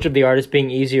 Portrait of the Artist being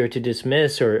easier to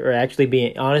dismiss or actually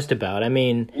being honest about. I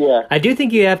mean, Yeah. I do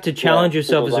think you have to challenge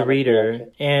yourself as a people's reader,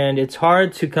 reaction. and it's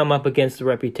hard to come up against the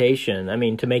reputation. I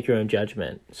mean, to make your own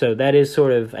judgment. So that is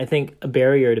sort of, I think, a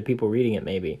barrier to people reading it,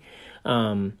 maybe,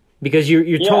 because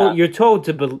you're told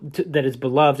that it's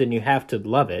beloved, and you have to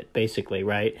love it, basically,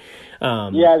 right?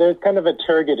 Yeah, there's kind of a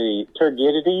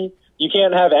turgidity. You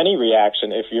can't have any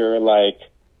reaction if you're like,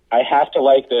 I have to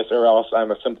like this or else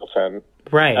I'm a simpleton.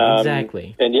 Right,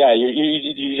 exactly. And yeah,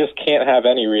 you just can't have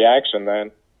any reaction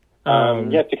then.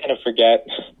 You have to kind of forget.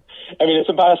 I mean, it's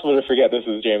impossible to forget this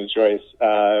is James Joyce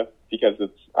because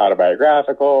it's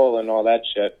autobiographical and all that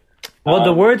shit. Well,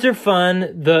 the words are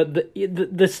fun.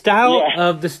 The style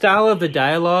of the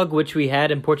dialogue, which we had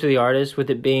in Portrait of the Artist,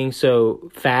 with it being so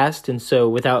fast and so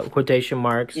without quotation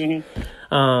marks,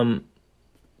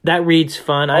 that reads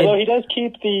fun. Although he does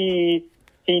keep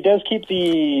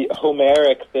the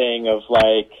Homeric thing of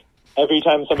like every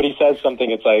time somebody says something,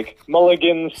 it's like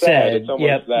Mulligan said. It's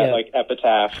almost like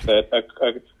epitaph that.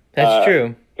 That's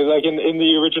true. Because like in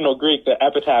the original Greek, the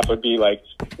epitaph would be like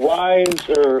wise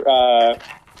or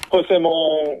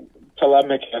Posemon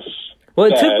Telemachus.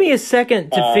 Well, it took me a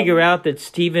second to figure out that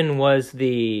Stephen was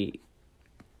the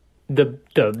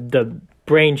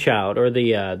brainchild, or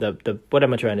the what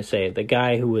am I trying to say? The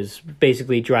guy who was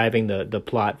basically driving the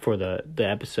plot for the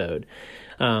episode.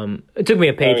 It took me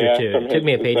a page or two. It took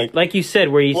me a page, like you said,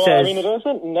 where he says. I mean, it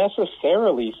doesn't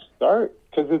necessarily start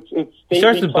because it's it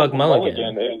starts with Buck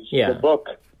Mulligan. The book.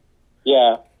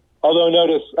 Yeah. Although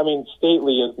notice, I mean,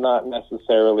 stately is not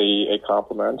necessarily a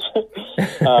compliment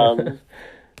to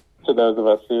those of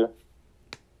us who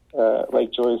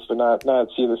like Joyce would not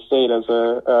see the state as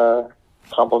a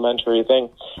complimentary thing.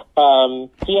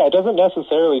 So yeah, it doesn't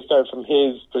necessarily start from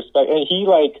his perspective. And he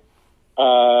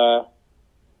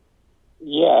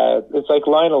it's like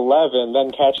line 11,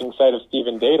 then catching sight of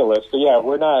Stephen Dedalus. So yeah,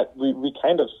 we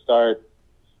kind of start.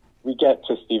 We get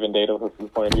to Stephen Dedalus'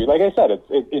 point of view. Like I said,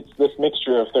 it's this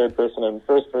mixture of third person and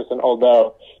first person,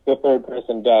 although the third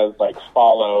person does like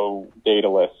follow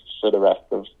Dedalus for the rest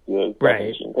of the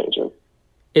 17 pages.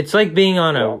 It's like being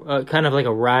on a kind of like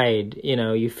a ride, you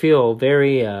know, you feel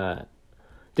very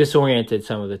disoriented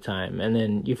some of the time, and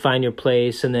then you find your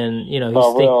place, and then, you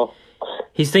know,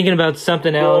 he's thinking about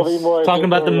something else, talking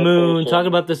about the moon, talking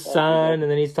about the sun,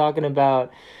 and then he's talking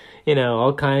about, you know,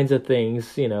 all kinds of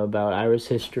things, you know, about Irish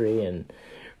history and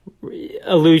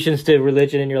allusions to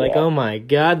religion, and you're like, oh my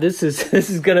God, this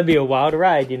is gonna be a wild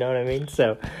ride, you know what I mean?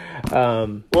 So,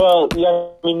 well, yeah,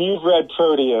 I mean, you've read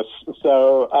Proteus,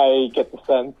 so I get the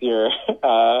sense you're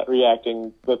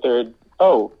reacting the third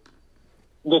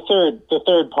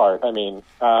part. I mean,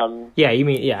 yeah, you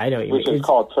mean, yeah, I know what you mean. Which is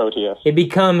called Proteus. It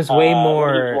becomes way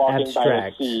more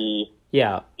abstract.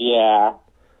 Yeah. Yeah.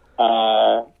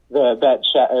 I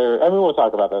mean, we'll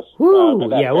talk about this. We'll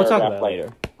talk about it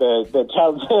later. The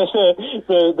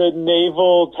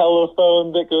naval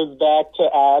telephone that goes back to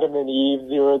Adam and Eve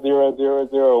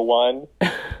 00001,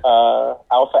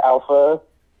 Alpha,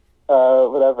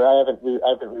 whatever. I haven't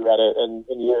reread it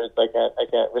in years. I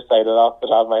can't recite it off the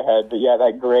top of my head. But yeah,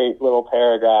 that great little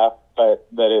paragraph, but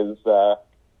that is that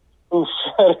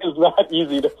is not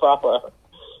easy to follow.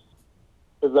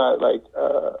 It's not like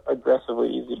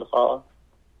aggressively easy to follow.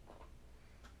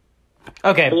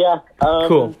 Okay. But yeah.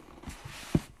 Cool.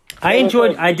 I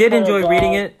did enjoy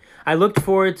reading it. I looked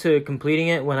forward to completing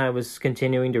it when I was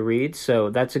continuing to read,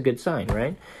 so that's a good sign,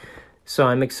 right? So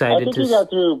I'm excited I think you got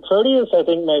through Proteus. I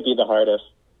think might be the hardest.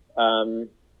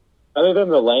 Other than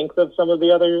the length of some of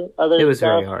the other it was stuff,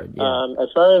 very hard. Yeah.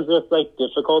 As far as just like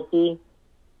difficulty,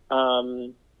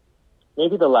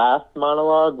 maybe the last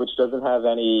monologue, which doesn't have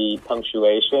any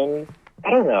punctuation.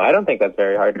 I don't know. I don't think that's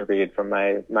very hard to read from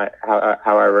my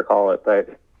how I recall it, but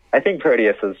I think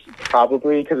Proteus is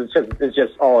probably, because it's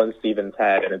just all in Stephen's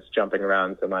head and it's jumping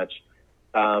around so much.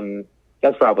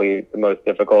 That's probably the most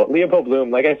difficult. Leopold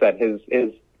Bloom, like I said, his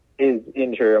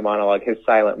interior monologue, his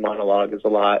silent monologue is a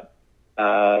lot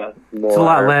more. It's a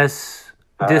lot less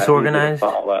disorganized.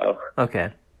 Follow.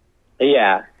 Okay.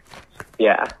 Yeah.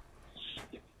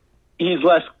 He's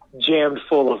less jammed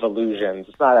full of illusions.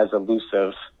 It's not as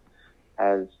elusive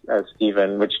as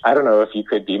Stephen, which I don't know if you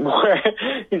could be more.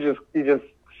 he's just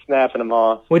snapping them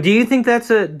off. Well, do you think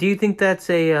that's a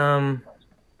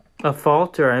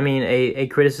fault, or I mean a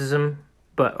criticism,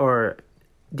 or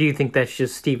do you think that's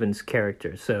just Stephen's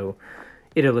character? So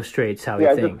it illustrates how he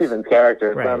thinks. Yeah, it's Stephen's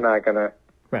character, right. So I'm not gonna.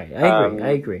 Right, I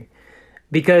agree,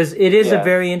 because it is a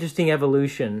very interesting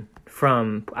evolution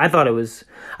from. I thought,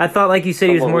 like you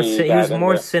said, he was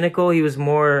more cynical. He was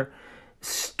more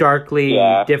starkly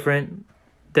different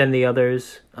than the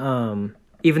others.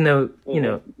 even though, you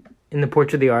know, in the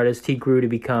Portrait of the Artist, he grew to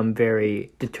become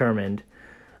very determined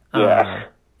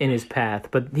in his path.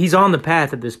 But he's on the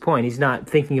path at this point. He's not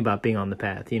thinking about being on the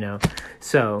path, you know.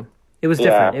 So it was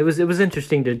different. It was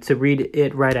interesting to read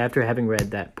it right after having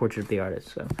read that Portrait of the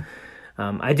Artist. So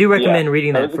I do recommend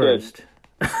reading that first.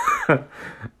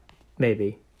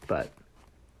 Maybe, but...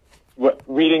 What,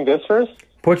 reading this first?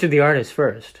 Portrait of the Artist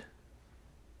first.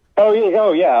 Oh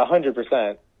yeah,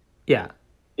 100%. Yeah.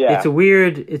 Yeah. It's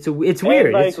weird. It's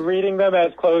weird. Like reading them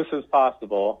as close as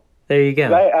possible. There you go.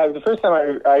 The first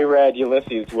time I read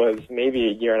Ulysses was maybe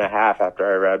a year and a half after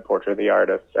I read Portrait of the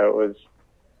Artist. So it was,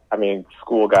 I mean,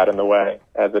 school got in the way,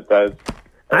 as it does.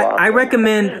 I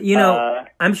recommend, you know,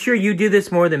 I'm sure you do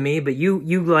this more than me, but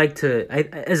you like to,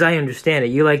 as I understand it,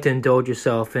 you like to indulge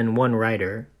yourself in one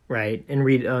writer, right? And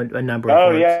read a number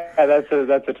of works. Yeah,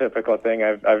 that's a typical thing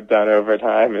I've done over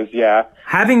time is,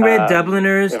 Having read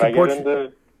Dubliners to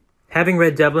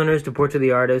Portrait of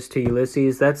the Artist to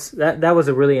Ulysses, that was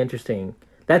a really interesting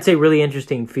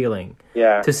feeling.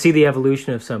 Yeah. To see the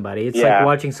evolution of somebody. It's like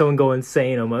watching someone go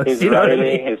insane almost. His you know writing, what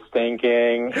I mean? his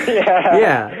thinking. Yeah.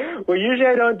 Yeah. Well, usually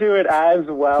I don't do it as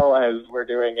well as we're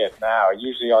doing it now.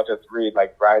 Usually I'll just read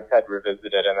like Brideshead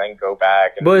Revisited and then go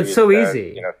back. And it's so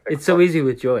easy. You know, it's so easy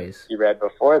with Joyce. You read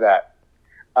before that.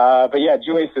 But yeah,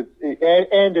 Joyce,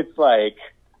 and it's like,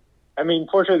 I mean,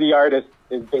 Portrait of the Artist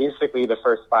is basically the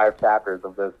first 5 chapters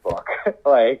of this book.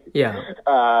 Like,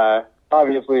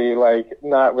 obviously, like,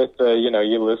 not with the, you know,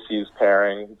 Ulysses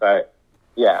pairing, but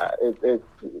yeah, it's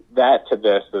that to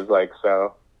this is like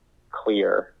so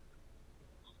clear.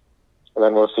 And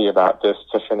then we'll see about this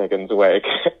to Finnegan's Wake.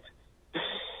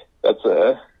 That's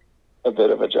a bit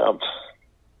of a jump.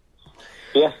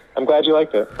 Yeah, I'm glad you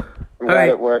liked it. I'm glad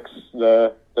it works,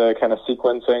 the kind of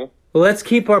sequencing. Well, let's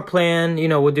keep our plan. You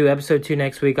know, we'll do episode 2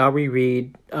 next week. I'll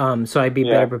reread, so I'd be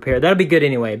better prepared. That'll be good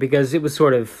anyway, because it was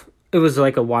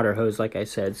like a water hose, like I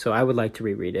said. So I would like to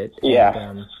reread it. Yeah.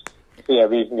 And,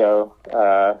 we can go.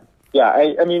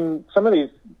 I mean, some of these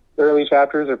early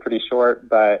chapters are pretty short,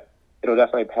 but it'll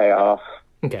definitely pay off.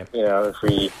 Okay. You know, if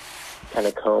we kind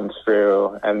of comb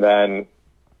through, and then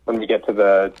when we get to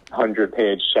the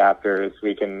 100-page chapters,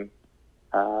 we can,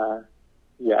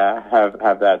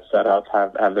 have that set up,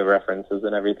 have the references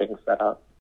and everything set up.